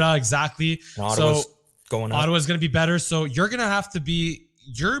 Florida, exactly. And Ottawa's going up. Ottawa's going to be better. So you're going to have to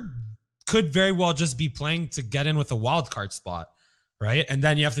could very well just be playing to get in with a wild card spot, right? And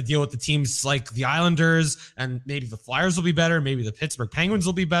then you have to deal with the teams like the Islanders, and maybe the Flyers will be better. Maybe the Pittsburgh Penguins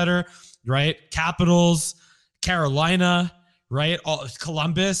will be better, right? Capitals, Carolina, right?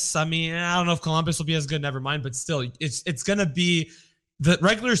 Columbus. I mean, I don't know if Columbus will be as good. Never mind. But still, it's going to be, the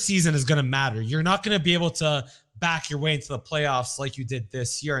regular season is going to matter. You're not going to be able to back your way into the playoffs like you did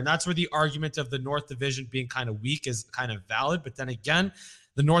this year. And that's where the argument of the North Division being kind of weak is kind of valid. But then again,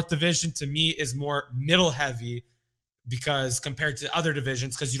 the North Division to me is more middle heavy, because compared to other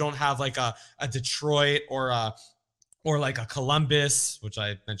divisions, because you don't have like a Detroit or like a Columbus, which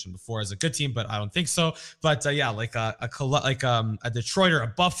I mentioned before as a good team, but I don't think so. But like a Detroit or a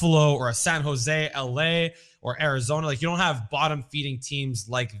Buffalo or a San Jose, LA or Arizona. Like you don't have bottom feeding teams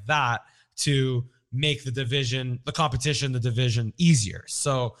like that to make the division easier.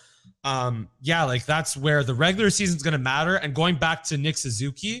 So like that's where the regular season is going to matter. And going back to Nick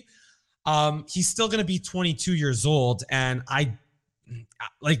Suzuki, he's still going to be 22 years old. And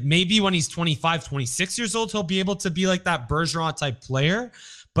maybe when he's 25, 26 years old, he'll be able to be like that Bergeron type player.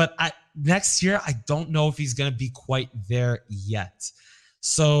 But next year, I don't know if he's going to be quite there yet.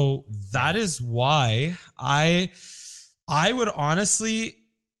 So that is why I would honestly,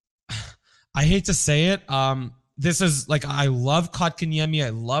 I hate to say it. This is like, I love Kotkaniemi. I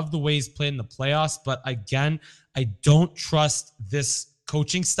love the way he's played in the playoffs. But again, I don't trust this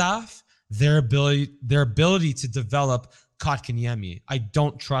coaching staff, their ability to develop Kotkaniemi. I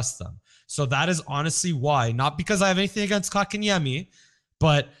don't trust them. So that is honestly why, not because I have anything against Kotkaniemi,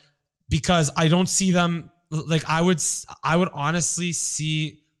 but because I don't see them. Like I would honestly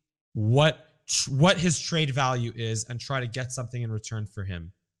see what his trade value is and try to get something in return for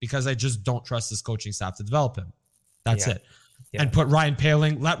him, because I just don't trust this coaching staff to develop him. That's it. Yeah. And let Ryan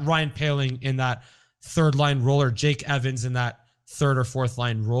Paling in that third line role, or Jake Evans in that third or fourth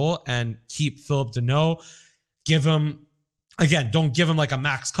line role, and keep Philip Deneau. Don't give him like a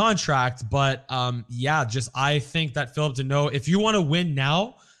max contract, but I think that Philip Deneau, if you want to win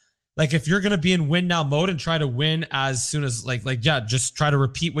now, like if you're going to be in win now mode and try to win as soon as just try to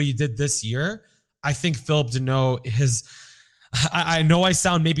repeat what you did this year, I think Philip Deneau I know I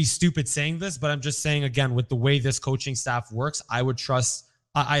sound maybe stupid saying this, but I'm just saying, again, with the way this coaching staff works, I would trust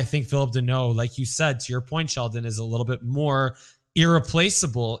I think Philip Deneau, like you said, to your point, Sheldon, is a little bit more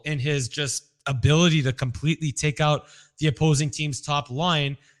irreplaceable in his just ability to completely take out the opposing team's top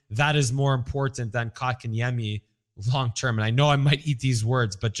line. That is more important than Kotkaniemi long term. And I know I might eat these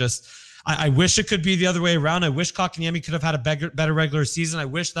words, but just I wish it could be the other way around. I wish Kotkaniemi could have had a better regular season. I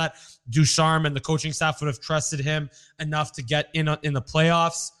wish that Ducharme and the coaching staff would have trusted him enough to get in the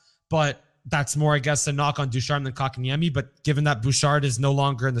playoffs. But that's more, I guess, a knock on Ducharme than Kotkaniemi. But given that Bouchard is no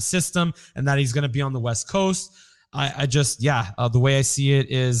longer in the system and that he's going to be on the West Coast, the way I see it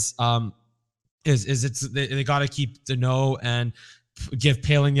is they got to keep Deneau and give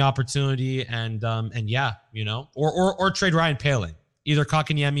Paling the opportunity and or trade Ryan Paling, either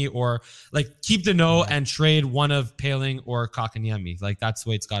Kotkaniemi or like keep Deneau and trade one of Paling or Kotkaniemi. Like that's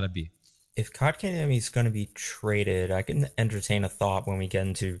the way it's got to be. If Kotkaniemi is going to be traded, I can entertain a thought when we get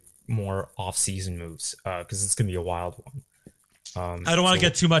into more off-season moves because it's going to be a wild one. I don't want to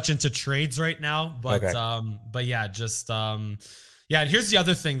get too much into trades right now, but okay. And here's the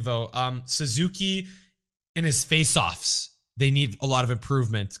other thing though. Suzuki in his face-offs, they need a lot of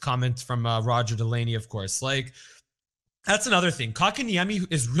improvement. Comment from Roger Delaney, of course. Like that's another thing. Kotkaniemi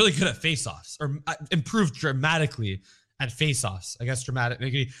is really good at face-offs, or improved dramatically at face-offs. I guess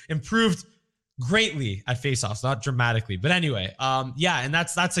dramatically improved greatly at face-offs, not dramatically. But anyway, and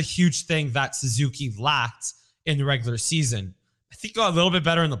that's a huge thing that Suzuki lacked in the regular season. I think he got a little bit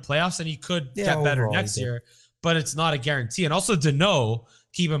better in the playoffs, and he could get better next year, but it's not a guarantee. And also Deneau,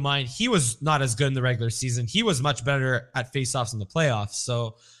 keep in mind, he was not as good in the regular season. He was much better at faceoffs in the playoffs.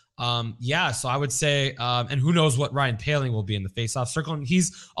 So, so I would say, and who knows what Ryan Paling will be in the faceoff circle. And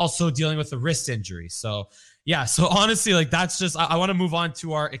he's also dealing with a wrist injury. So, so honestly, like that's just, I want to move on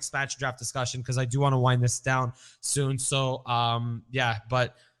to our expansion draft discussion because I do want to wind this down soon. So,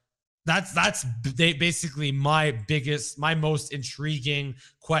 but that's basically my most intriguing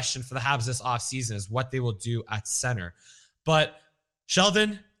question for the Habs this offseason is what they will do at center. But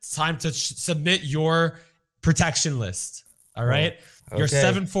Sheldon, it's time to submit your protection list. All right. Okay. Your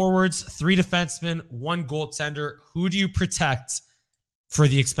 7 forwards, 3 defensemen, 1 goaltender. Who do you protect for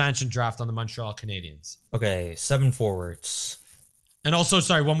the expansion draft on the Montreal Canadiens? Okay. 7 forwards. And also,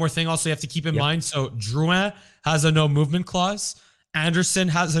 sorry, one more thing also you have to keep in mind. So Drouin has a no movement clause. Anderson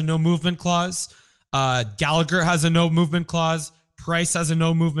has a no movement clause. Gallagher has a no movement clause. Price has a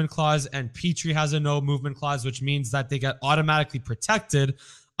no movement clause, and Petrie has a no movement clause, which means that they get automatically protected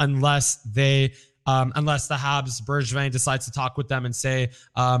unless the Habs Bergevin decides to talk with them and say,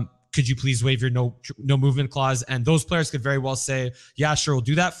 could you please waive your no movement clause? And those players could very well say, yeah, sure, we'll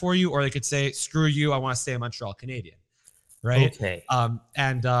do that for you. Or they could say, screw you, I want to stay a Montreal Canadian. Right. Okay.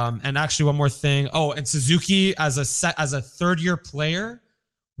 And actually one more thing. Oh, and Suzuki as a third-year player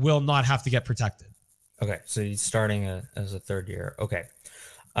will not have to get protected. Okay, so he's starting as a third year. Okay.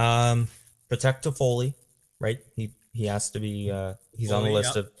 Protect Toffoli, right? He has to be he's on the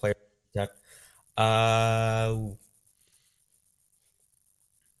list of players to protect. Darn,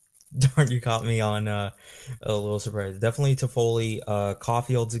 you caught me on a little surprise. Definitely Toffoli.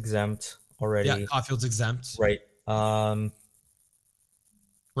 Caulfield's exempt already. Yeah, Caulfield's exempt. Right.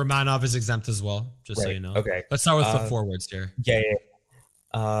 Romanov is exempt as well, just so you know. Okay. Let's start with the forwards here. Yeah.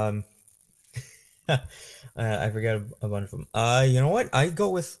 I forget a bunch of them. You know what? I go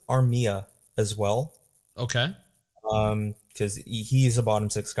with Armia as well. Okay. Because he's a bottom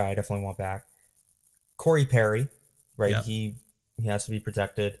 6 guy. I definitely want back. Corey Perry, right? Yep. He has to be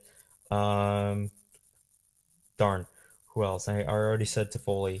protected. Darn. Who else? I already said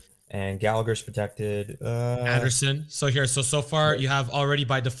Toffoli. And Gallagher's protected. Anderson. So far you have already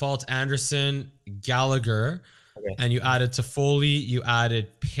by default Anderson, Gallagher, and you added Toffoli, you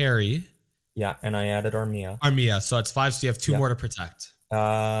added Perry. Yeah, and I added Armia. So it's 5, so you have 2 more to protect.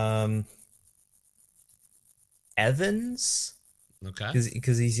 Evans. Okay.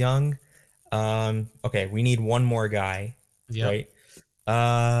 Because he's young. Okay, we need 1 more guy. Yep. Right?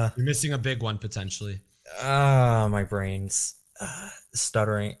 You're missing a big one potentially. My brain's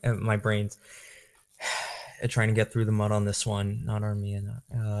stuttering. My brain's trying to get through the mud on this one. Not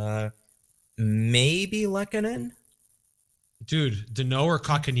Armia. Maybe Lehkonen? Dude, Deneau or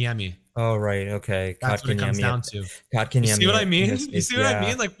Kotkaniemi? Oh, right. Okay. That's what it comes down to. Kotkaniemi. You see what I mean? You see what I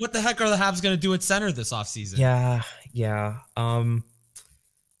mean? Like, what the heck are the Habs going to do at center this offseason? Yeah.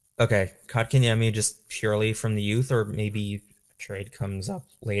 Okay. Kotkaniemi just purely from the youth, or maybe a trade comes up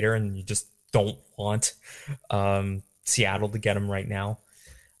later and you just don't want Seattle to get him right now.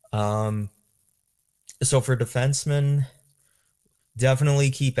 So for defensemen, definitely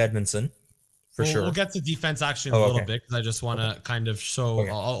keep Edmondson. for We'll sure. get to defense actually in a little Okay. bit because I just want to kind of show.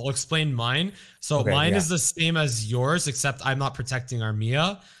 Okay. I'll explain mine. So Okay. mine Yeah. is the same as yours, except I'm not protecting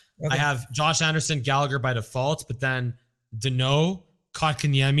Armia. I Okay. have Josh Anderson, Gallagher by default, but then Deneau,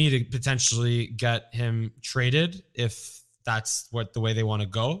 Kotkaniemi to potentially get him traded if that's the way they want to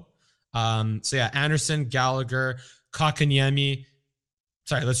go. So yeah, Anderson, Gallagher, Kotkaniemi.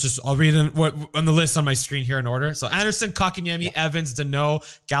 Sorry, I'll read what on the list on my screen here in order. So Anderson, Kotkaniemi, Evans, Deneau,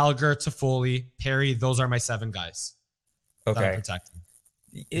 Gallagher, Toffoli, Perry. Those are my 7 guys that I'm Okay. protecting.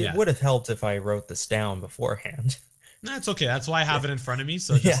 It would have helped if I wrote this down beforehand. That's okay. That's why I have it in front of me.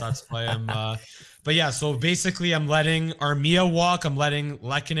 So that's why I'm. But yeah, so basically, I'm letting Armia walk. I'm letting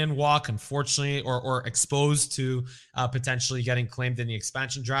Lehkonen walk, unfortunately, or exposed to potentially getting claimed in the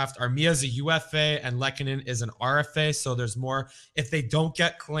expansion draft. Armia is a UFA and Lehkonen is an RFA. So there's more. If they don't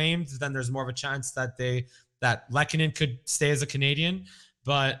get claimed, then there's more of a chance that Lehkonen could stay as a Canadian.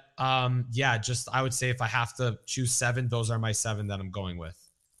 But just I would say if I have to choose 7, those are my 7 that I'm going with.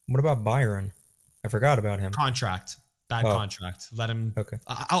 What about Byron? I forgot about him. Contract. Bad contract. Let him. Okay.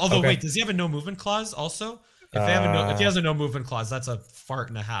 Wait, does he have a no movement clause also? If he has a no movement clause, that's a fart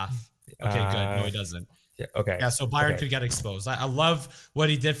and a half. Okay, good. No, he doesn't. Yeah. Okay. Yeah. So Byron could get exposed. I love what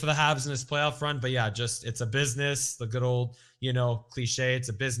he did for the Habs in his playoff run, but yeah, just it's a business. The good old cliche. It's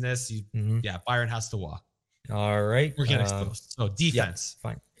a business. Yeah. Byron has to walk. All right. Or get exposed. So defense. Yeah,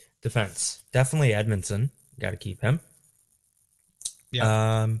 fine. Defense. Definitely Edmondson. Got to keep him.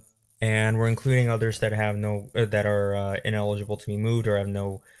 Yeah. And we're including others that have that are ineligible to be moved or have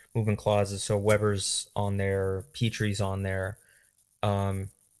no movement clauses. So Weber's on there, Petrie's on there.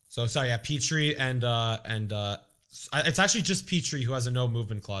 So sorry, yeah, Petrie and it's actually just Petrie who has a no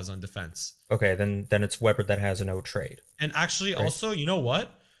movement clause on defense. Okay, then it's Weber that has a no trade. And actually, also, you know what?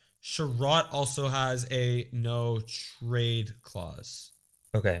 Sherratt also has a no trade clause.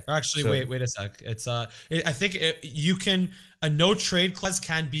 Okay. Or actually, wait a sec. It's I think a no trade clause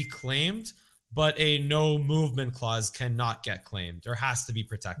can be claimed, but a no movement clause cannot get claimed or has to be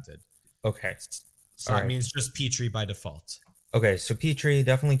protected. Okay. So that means just Petrie by default. Okay, so Petrie,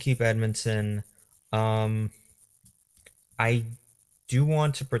 definitely keep Edmondson. I do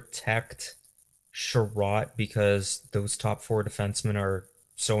want to protect Sherratt because those top 4 defensemen are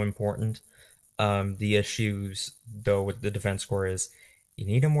so important. The issues, though, with the defense core is you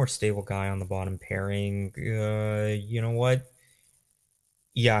need a more stable guy on the bottom pairing. You know what?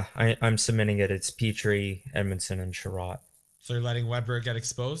 Yeah, I'm submitting it. It's Petrie, Edmondson, and Sherratt. So you're letting Weber get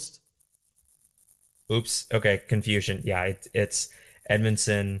exposed? Oops. Okay, confusion. Yeah, it's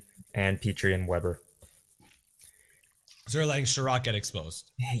Edmondson and Petrie and Weber. So you're letting Sherratt get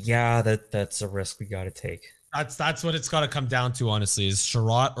exposed? Yeah, that's a risk we got to take. That's what it's got to come down to, honestly, is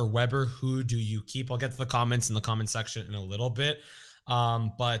Sherratt or Weber. Who do you keep? I'll get to the comments in the comment section in a little bit.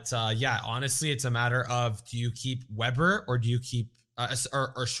 Yeah, honestly, it's a matter of do you keep Weber or do you keep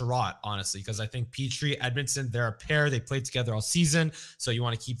or Sherratt, honestly, because I think Petrie, Edmondson, they're a pair. They played together all season, so you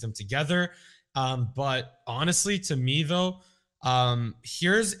want to keep them together. But honestly, to me, though,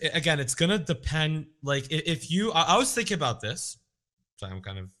 here's again, it's gonna depend. Like if you, I was thinking about this, so I'm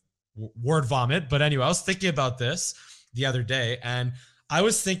kind of word vomit, but anyway, I was thinking about this the other day, and I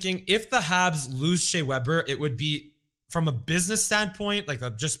was thinking if the Habs lose Shea Weber, it would be from a business standpoint, like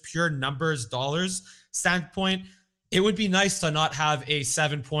a just pure numbers, dollars standpoint. It would be nice to not have a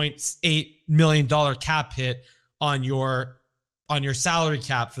 $7.8 million cap hit on your salary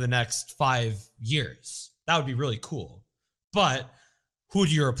cap for the next 5 years. That would be really cool. But who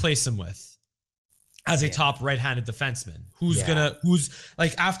do you replace him with as a top right-handed defenseman? Who's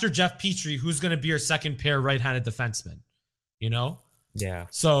like after Jeff Petrie, who's going to be your second pair right-handed defenseman? You know? Yeah.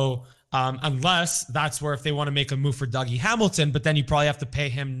 So unless that's where if they want to make a move for Dougie Hamilton, but then you probably have to pay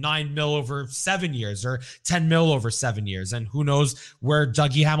him $9 million over 7 years or $10 million over 7 years. And who knows where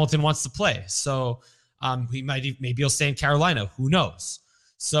Dougie Hamilton wants to play. So maybe he'll stay in Carolina. Who knows?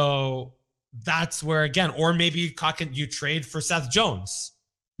 So that's where, again, or maybe you trade for Seth Jones.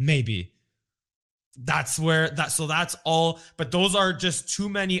 Maybe. That's all. But those are just too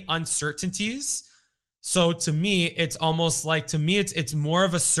many uncertainties. So to me, it's almost like, it's more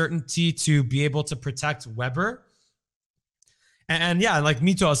of a certainty to be able to protect Weber. And yeah, like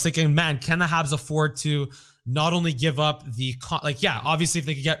me too, I was thinking, man, can the Habs afford to not only give up obviously if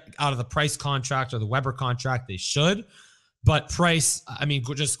they could get out of the Price contract or the Weber contract, they should. But Price, I mean,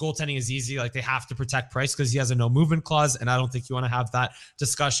 just goaltending is easy. Like they have to protect Price because he has a no movement clause. And I don't think you want to have that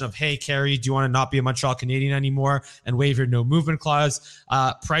discussion of, hey, Carey, do you want to not be a Montreal Canadian anymore and waive your no movement clause?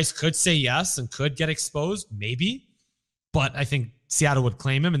 Price could say yes and could get exposed, maybe. But I think Seattle would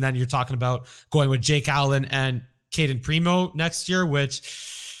claim him. And then you're talking about going with Jake Allen and Caden Primo next year,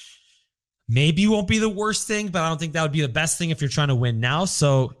 which maybe won't be the worst thing, but I don't think that would be the best thing if you're trying to win now.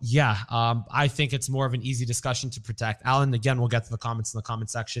 So yeah, I think it's more of an easy discussion to protect Allen. Again, we'll get to the comments in the comment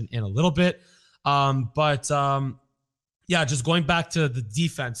section in a little bit. Yeah, just going back to the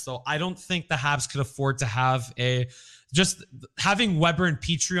defense, though, I don't think the Habs could afford to have just having Weber and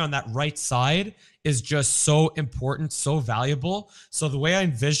Petrie on that right side is just so important, so valuable. So the way I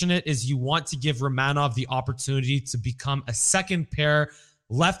envision it is you want to give Romanov the opportunity to become a second pair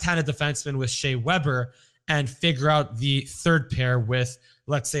left-handed defenseman with Shea Weber and figure out the third pair with,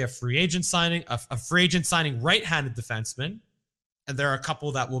 let's say, a free agent signing right-handed defenseman. And there are a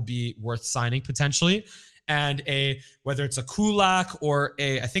couple that will be worth signing potentially. And whether it's a Kulak or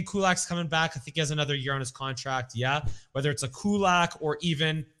I think Kulak's coming back. I think he has another year on his contract. Yeah. Whether it's a Kulak or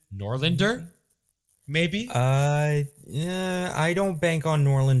even Norlinder, maybe. Yeah, I don't bank on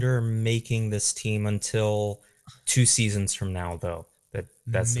Norlinder making this team until 2 seasons from now, though.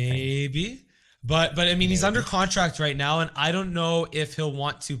 That's maybe. But I mean, he's under contract right now, and I don't know if he'll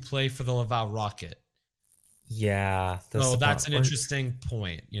want to play for the Laval Rocket. Yeah. That's an interesting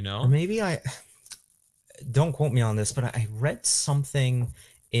point, Or maybe don't quote me on this, but I read something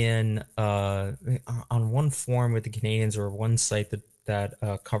in on one forum with the Canadiens or one site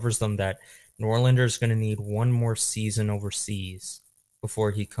that covers them that Norlinder is going to need one more season overseas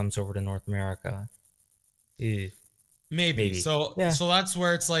before he comes over to North America. Maybe. So that's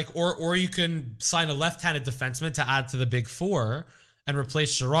where it's like, or you can sign a left-handed defenseman to add to the big four and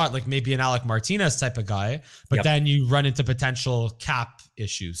replace Sherratt, like maybe an Alec Martinez type of guy, but then you run into potential cap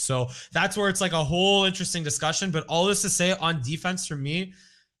issues. So that's where it's like a whole interesting discussion. But all this to say on defense for me,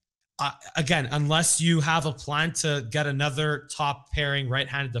 again, unless you have a plan to get another top pairing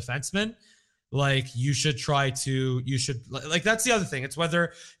right-handed defenseman, like that's the other thing. It's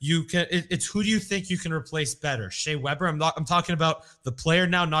whether you can, it's who do you think you can replace better? Shea Weber. I'm talking about the player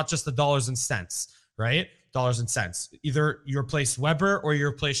now, not just the dollars and cents, right? Dollars and cents. Either you replace Weber or you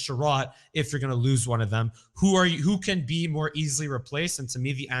replace Sherratt if you're going to lose one of them. Who can be more easily replaced? And to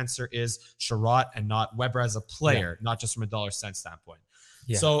me, the answer is Sherratt and not Weber as a player, not just from a dollar cent standpoint.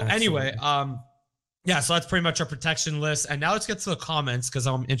 Yeah, so anyway, so that's pretty much our protection list. And now let's get to the comments because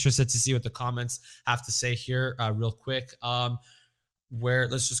I'm interested to see what the comments have to say here real quick.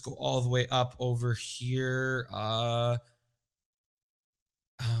 Let's just go all the way up over here.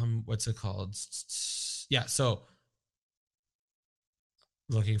 What's it called? Yeah, so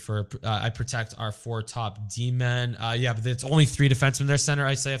looking for I protect our 4 top D-men. But it's only 3 defensemen there, center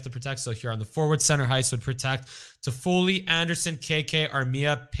ice I have to protect. So here on the forward, center ice would protect Toffoli, Anderson, KK,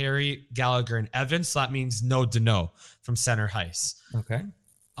 Armia, Perry, Gallagher, and Evans. So that means no Deneau from center ice. Okay.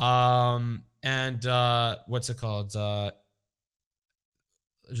 And what's it called?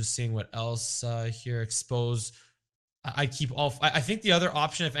 Just seeing what else here. Expose. I keep all. I think the other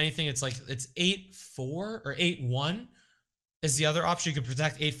option, if anything, it's 8-4 or 8-1 is the other option. You could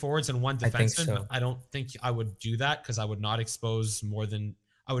protect 8 forwards and 1 defenseman. So. But I don't think I would do that because I would not expose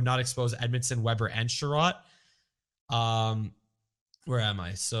Edmondson, Weber, and Sherratt. Where am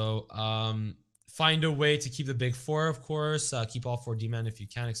I? So find a way to keep the big 4, of course. Keep all 4 D-men if you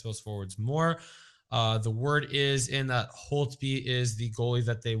can. Expose forwards more. The word is in that Holtby is the goalie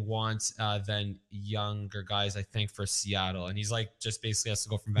that they want than younger guys, I think, for Seattle. And he's just basically has to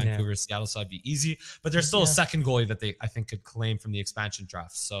go from Vancouver to Seattle, so that'd be easy. But there's still a second goalie that I think could claim from the expansion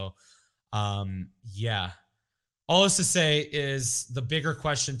draft. So, all this to say is the bigger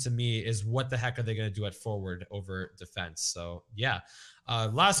question to me is what the heck are they going to do at forward over defense? So,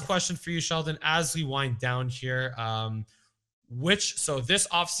 last question for you, Sheldon, as we wind down here. So this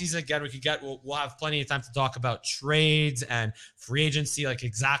offseason, again, we'll have plenty of time to talk about trades and free agency, like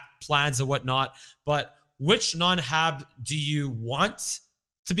exact plans and whatnot. But which non-Hab do you want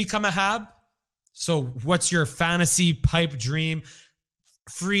to become a Hab? So what's your fantasy pipe dream?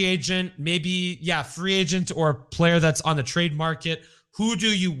 Free agent, maybe, free agent or player that's on the trade market. Who do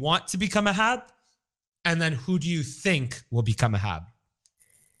you want to become a Hab? And then who do you think will become a Hab?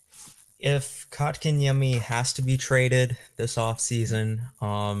 If Kotkaniemi has to be traded this offseason,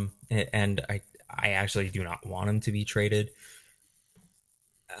 and I actually do not want him to be traded,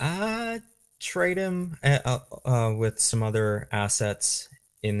 trade him with some other assets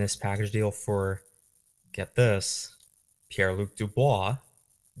in this package deal for, get this, Pierre-Luc Dubois,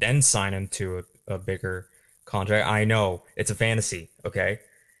 then sign him to a bigger contract. I know it's a fantasy, okay?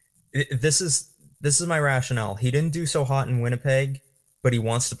 This is my rationale. He didn't do so hot in Winnipeg, but he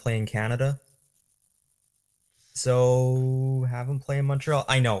wants to play in Canada. So have him play in Montreal.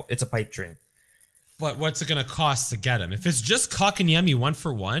 I know, it's a pipe dream. But what's it going to cost to get him? If it's just Kotkaniemi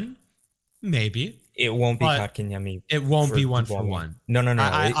 1-for-1, maybe. It won't be Kotkaniemi. It won't be 1-for-1. No.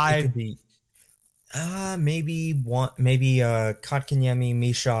 It could be maybe Kotkaniemi,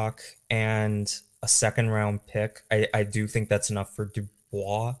 Mishak, and a second round pick. I do think that's enough for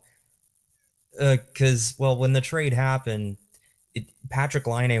Dubois. Because well, when the trade happened, Patrick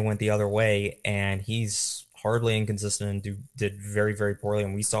Laine went the other way, and he's hardly inconsistent and did very very poorly,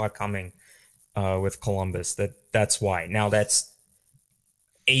 and we saw it coming with Columbus. That's why. Now that's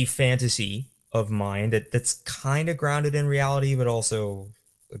a fantasy of mine that's kind of grounded in reality, but also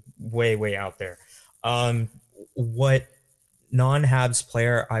way way out there. What non-Habs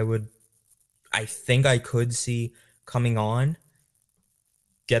player I think I could see coming on.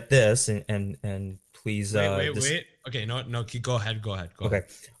 Get this and please Wait. Okay, no. Go ahead. Go okay.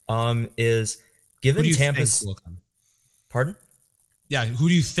 ahead. Is Who given do you think Tampa's will come? pardon? Yeah, who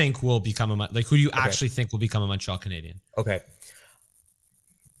do you think will become who do you Okay. actually think will become a Montreal Canadian? Okay.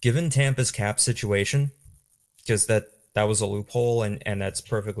 Given Tampa's cap situation, because that was a loophole and that's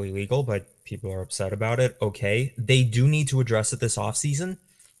perfectly legal, but people are upset about it. Okay. They do need to address it this offseason.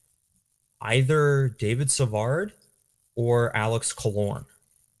 Either David Savard or Alex Killorn.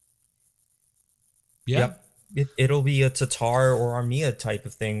 Yeah. Yep. It'll be a Tatar or Armia type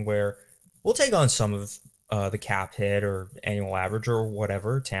of thing where we'll take on some of the cap hit or annual average or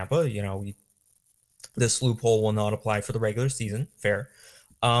whatever. Tampa, this loophole will not apply for the regular season. Fair.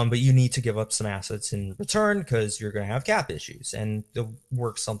 But you need to give up some assets in return because you're going to have cap issues and they'll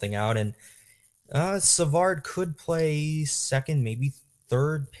work something out. And Savard could play second, maybe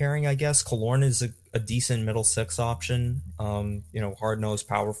third pairing, I guess. Killorn is a decent middle six option. Hard-nosed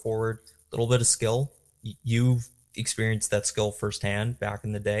power forward, a little bit of skill. You've experienced that skill firsthand back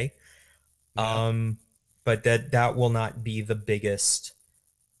in the day. Yeah. But that will not be the biggest.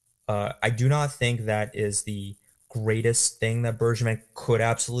 I do not think that is the greatest thing that Bergevin could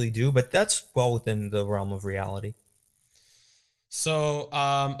absolutely do, but that's well within the realm of reality. So,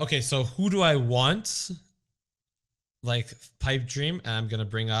 okay, so who do I want? Like pipe dream, and I'm gonna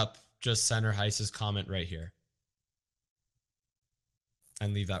bring up just Center Heiss's comment right here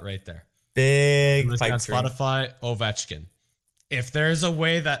and leave that right there. Big On pipe dream. Spotify, Ovechkin. If there's a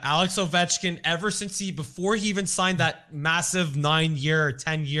way that Alex Ovechkin, before he even signed that massive 9-year or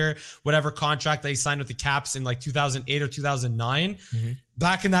 10-year, whatever contract that he signed with the Caps in like 2008 or 2009,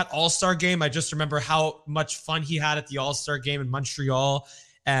 back in that All-Star game, I just remember how much fun he had at the All-Star game in Montreal.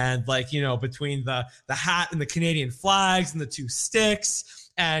 And between the hat and the Canadian flags and the two sticks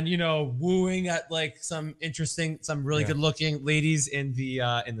and, wooing at like some really good looking ladies in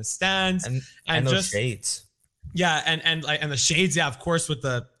the stands and those shades. Yeah, and the shades, yeah, of course, with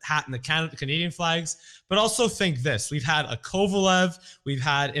the hat and the Canadian flags. But also think this: we've had a Kovalev, we've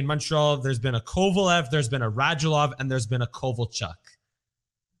had in Montreal. There's been a Kovalev, there's been a Radulov, and there's been a Kovalchuk.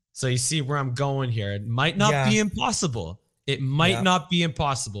 So you see where I'm going here. It might not be impossible. It might not be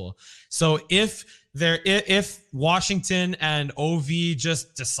impossible. So if Washington and OV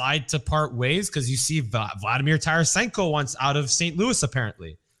just decide to part ways, because you see Vladimir Tarasenko wants out of St. Louis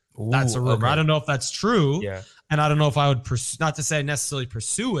apparently. Ooh, that's a rumor. Okay. I don't know if that's true. Yeah. And I don't know if I would not to say I necessarily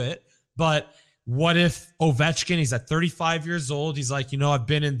pursue it, but what if Ovechkin, he's at 35 years old. He's like, I've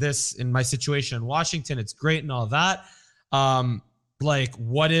been in my situation in Washington. It's great and all that.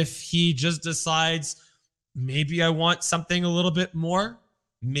 What if he just decides, maybe I want something a little bit more?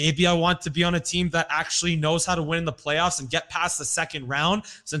 Maybe I want to be on a team that actually knows how to win in the playoffs and get past the second round,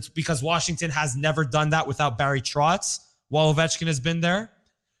 because Washington has never done that without Barry Trotz while Ovechkin has been there.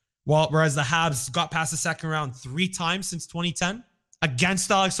 Whereas the Habs got past the second round 3 times since 2010 against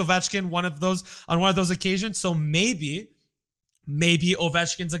Alex Ovechkin, on one of those occasions. So maybe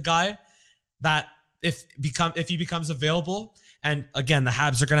Ovechkin's a guy that if he becomes available, and again, the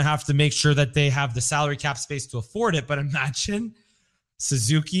Habs are going to have to make sure that they have the salary cap space to afford it. But imagine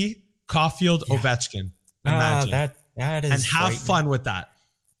Suzuki, Caulfield, Ovechkin. Imagine that is, and have fun with that.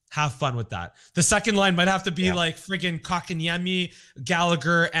 Have fun with that. The second line might have to be like friggin' Kotkaniemi,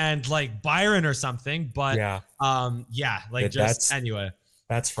 Gallagher, and like Byron or something. But anyway.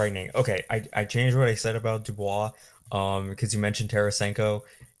 That's frightening. Okay, I changed what I said about Dubois because you mentioned Tarasenko.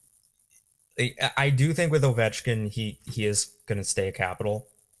 I do think with Ovechkin he is going to stay a Capital,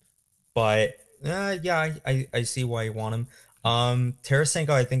 but I see why you want him.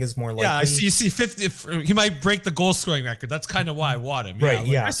 Tarasenko, I think, is more likely. Yeah, I see. You see, 50. He might break the goal scoring record. That's kind of why I want him. Right.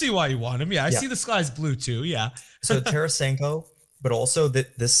 Yeah. I see why you want him. Yeah. I see the sky's blue too. Yeah. So Tarasenko, but also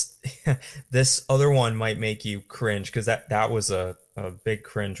this other one might make you cringe because that was a big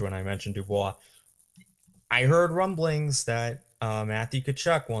cringe when I mentioned Dubois. I heard rumblings that Matthew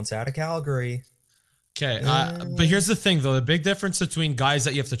Tkachuk wants out of Calgary. Okay, but here's the thing, though. The big difference between guys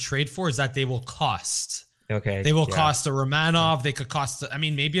that you have to trade for is that they will cost. Okay. They will Yeah. cost a Romanov. They could cost, I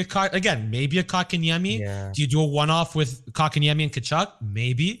mean, maybe maybe a Kotkaniemi. Yeah. Do you do a one-off with Kotkaniemi and Tkachuk?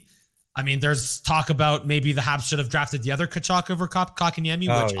 Maybe. I mean, there's talk about maybe the Habs should have drafted the other Tkachuk over Kotkaniemi,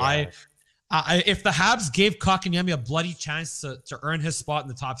 Oh which yeah. if the Habs gave Kotkaniemi a bloody chance to earn his spot in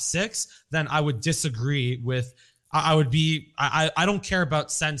the top 6, then I would disagree with. I would be. I don't care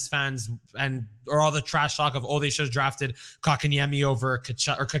about Sens fans or all the trash talk of, oh, they should have drafted Kotkaniemi over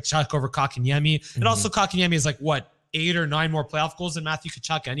Tkachuk or Tkachuk over Kotkaniemi. And also Kotkaniemi is like what 8 or 9 more playoff goals than Matthew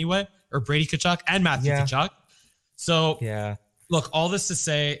Tkachuk anyway, or Brady Tkachuk and Matthew Tkachuk. So yeah. Look, all this to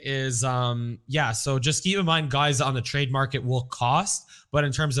say is, so just keep in mind, guys on the trade market will cost, but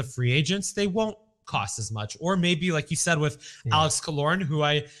in terms of free agents, they won't cost as much. Or maybe, like you said, with Alex Killorn, who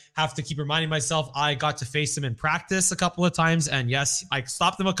I have to keep reminding myself, I got to face him in practice a couple of times. And yes, I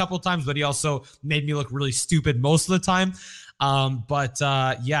stopped him a couple of times, but he also made me look really stupid most of the time.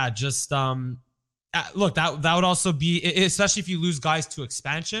 Look, that would also be, especially if you lose guys to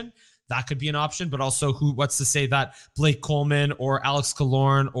expansion, that could be an option, but also what's to say that Blake Coleman or Alex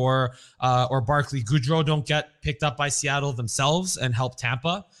Killorn or Barclay Goodrow don't get picked up by Seattle themselves and help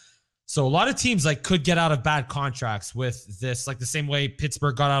Tampa. So a lot of teams could get out of bad contracts with this, like the same way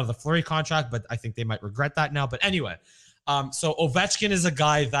Pittsburgh got out of the Fleury contract, but I think they might regret that now. But anyway, so Ovechkin is a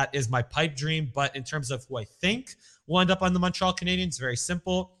guy that is my pipe dream, but in terms of who I think will end up on the Montreal Canadiens, very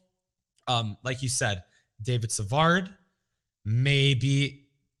simple. Like you said, David Savard, maybe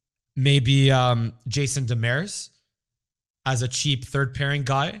Jason Demers as a cheap third pairing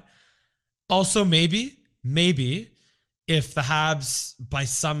guy. Also, maybe if the Habs by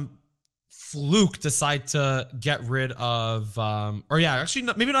some fluke decide to get rid of,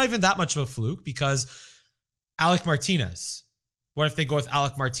 maybe not even that much of a fluke, because Alec Martinez. What if they go with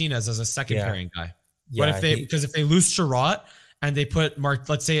Alec Martinez as a second pairing guy? What if because if they lose Sherratt and they put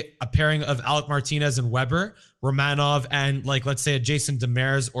let's say a pairing of Alec Martinez and Weber, Romanov, and let's say a Jason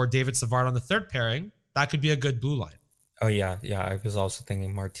Demers or David Savard on the third pairing, that could be a good blue line. Oh yeah. I was also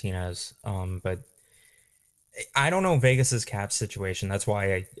thinking Martinez, but I don't know Vegas's cap situation. That's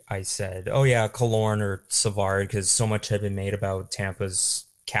why I said, oh yeah, Killorn or Savard, because so much had been made about Tampa's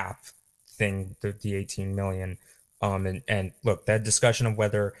cap thing, the 18 million. And look, that discussion of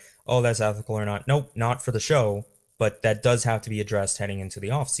whether, oh, that's ethical or not. Nope, not for the show. But that does have to be addressed heading into the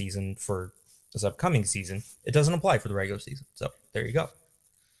offseason for this upcoming season. It doesn't apply for the regular season. So there you go.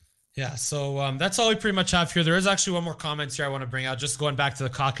 Yeah, so that's all we pretty much have here. There is actually one more comment here I want to bring out. Just going back to the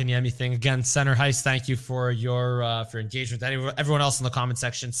Kotkaniemi thing again. Center Heist, thank you for your engagement. Everyone else in the comment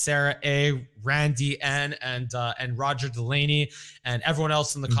section, Sarah A, Randy N, and Roger Delaney, and everyone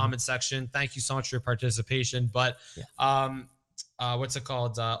else in the comment section. Thank you so much for your participation. But what's it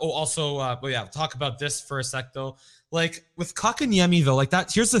called? Talk about this for a sec though. Like with Kotkaniemi though, like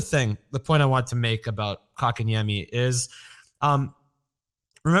that. Here's the thing. The point I want to make about Kotkaniemi is,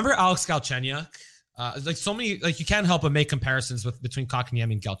 remember Alex Galchenyuk? You can't help but make comparisons between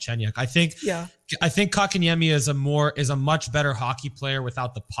Kotkaniemi and Galchenyuk. I think Kotkaniemi is a much better hockey player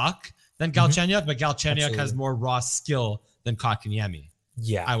without the puck than Galchenyuk, but Galchenyuk has more raw skill than Kotkaniemi.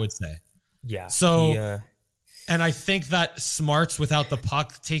 Yeah, I would say. Yeah. So, and I think that smarts without the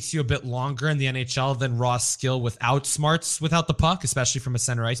puck takes you a bit longer in the NHL than raw skill without smarts without the puck, especially from a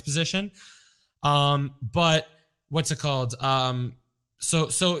center ice position. But what's it called?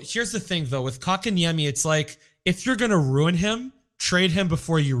 So here's the thing though, with Kotkaniemi, it's like, if you're going to ruin him, trade him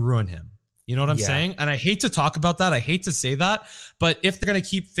before you ruin him. You know what I'm saying? And I hate to talk about that. I hate to say that, but if they're going to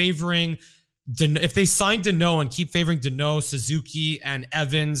keep favoring, if they sign Danault and keep favoring Danault, Suzuki, and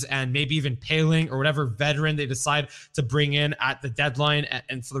Evans, and maybe even Paling or whatever veteran they decide to bring in at the deadline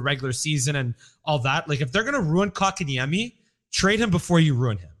and for the regular season and all that, like if they're going to ruin Kotkaniemi, trade him before you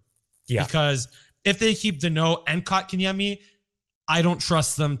ruin him. Yeah. Because if they keep Danault and Kotkaniemi, I don't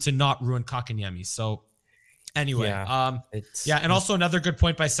trust them to not ruin Kotkaniemi. So anyway, and also another good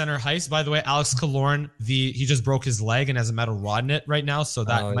point by Center Heist. By the way, Alex Killorn, he just broke his leg and has a metal rod in it right now, so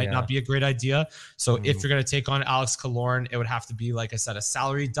that might not be a great idea. So if you're going to take on Alex Killorn, it would have to be, like I said, a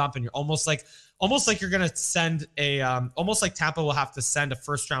salary dump, and you're almost like you're going to send almost like Tampa will have to send a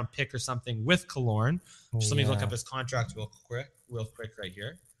first round pick or something with Killorn. Just let me look up his contract real quick right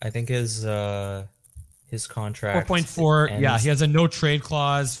here. I think his contract 4.4. Yeah, he has a no trade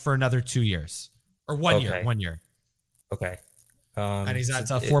clause for another 2 years or 1 year. 1 year. Okay. And he's at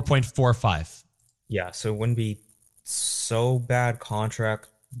 4.45. Yeah, so it wouldn't be so bad contract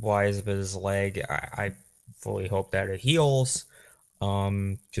wise, but his leg, I fully hope that it heals,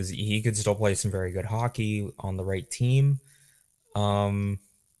 because he could still play some very good hockey on the right team, and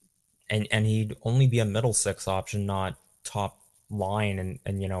he'd only be a middle six option, not top line,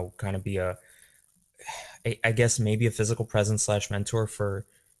 and kind of be I guess maybe a physical presence slash mentor for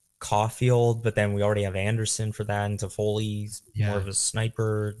Caulfield, but then we already have Anderson for that, and Toffoli's more Yeah. of a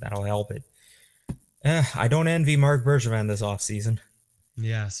sniper. That'll help it. I don't envy Mark Bergevin this offseason.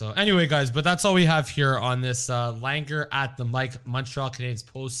 Yeah. So anyway, guys, but that's all we have here on this Langer at the Mic Montreal Canadiens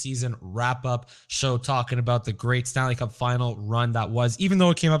postseason wrap-up show, talking about the great Stanley Cup Final run that was, even though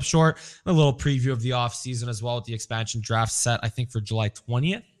it came up short. A little preview of the offseason as well, with the expansion draft set, I think, for July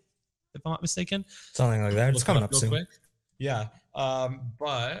 20th, if I'm not mistaken. Something like that. It's coming up soon. Quick. Yeah.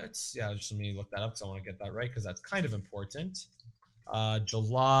 But yeah, just let me look that up because I want to get that right, because that's kind of important.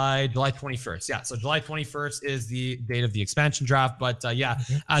 July 21st. Yeah, so July 21st is the date of the expansion draft. But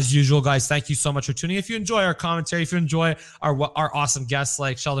as usual, guys, thank you so much for tuning in. If you enjoy our commentary, if you enjoy our awesome guests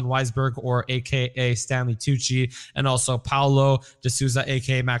like Sheldon Wiseberg, or aka Stanley Tucci, and also Paolo D'Souza,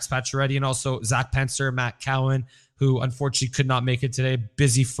 aka Max Pacioretty, and also Zach Pencer, Matt Cowan, who unfortunately could not make it today.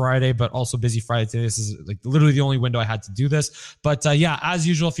 Busy Friday, but also busy Friday today. This is like literally the only window I had to do this. But as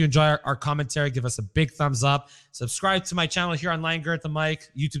usual, if you enjoy our commentary, give us a big thumbs up. Subscribe to my channel here on Langer at the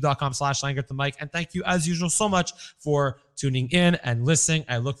Mic, youtube.com/Langer at the Mic. And thank you, as usual, so much for tuning in and listening.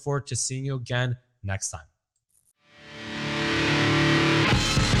 I look forward to seeing you again next time.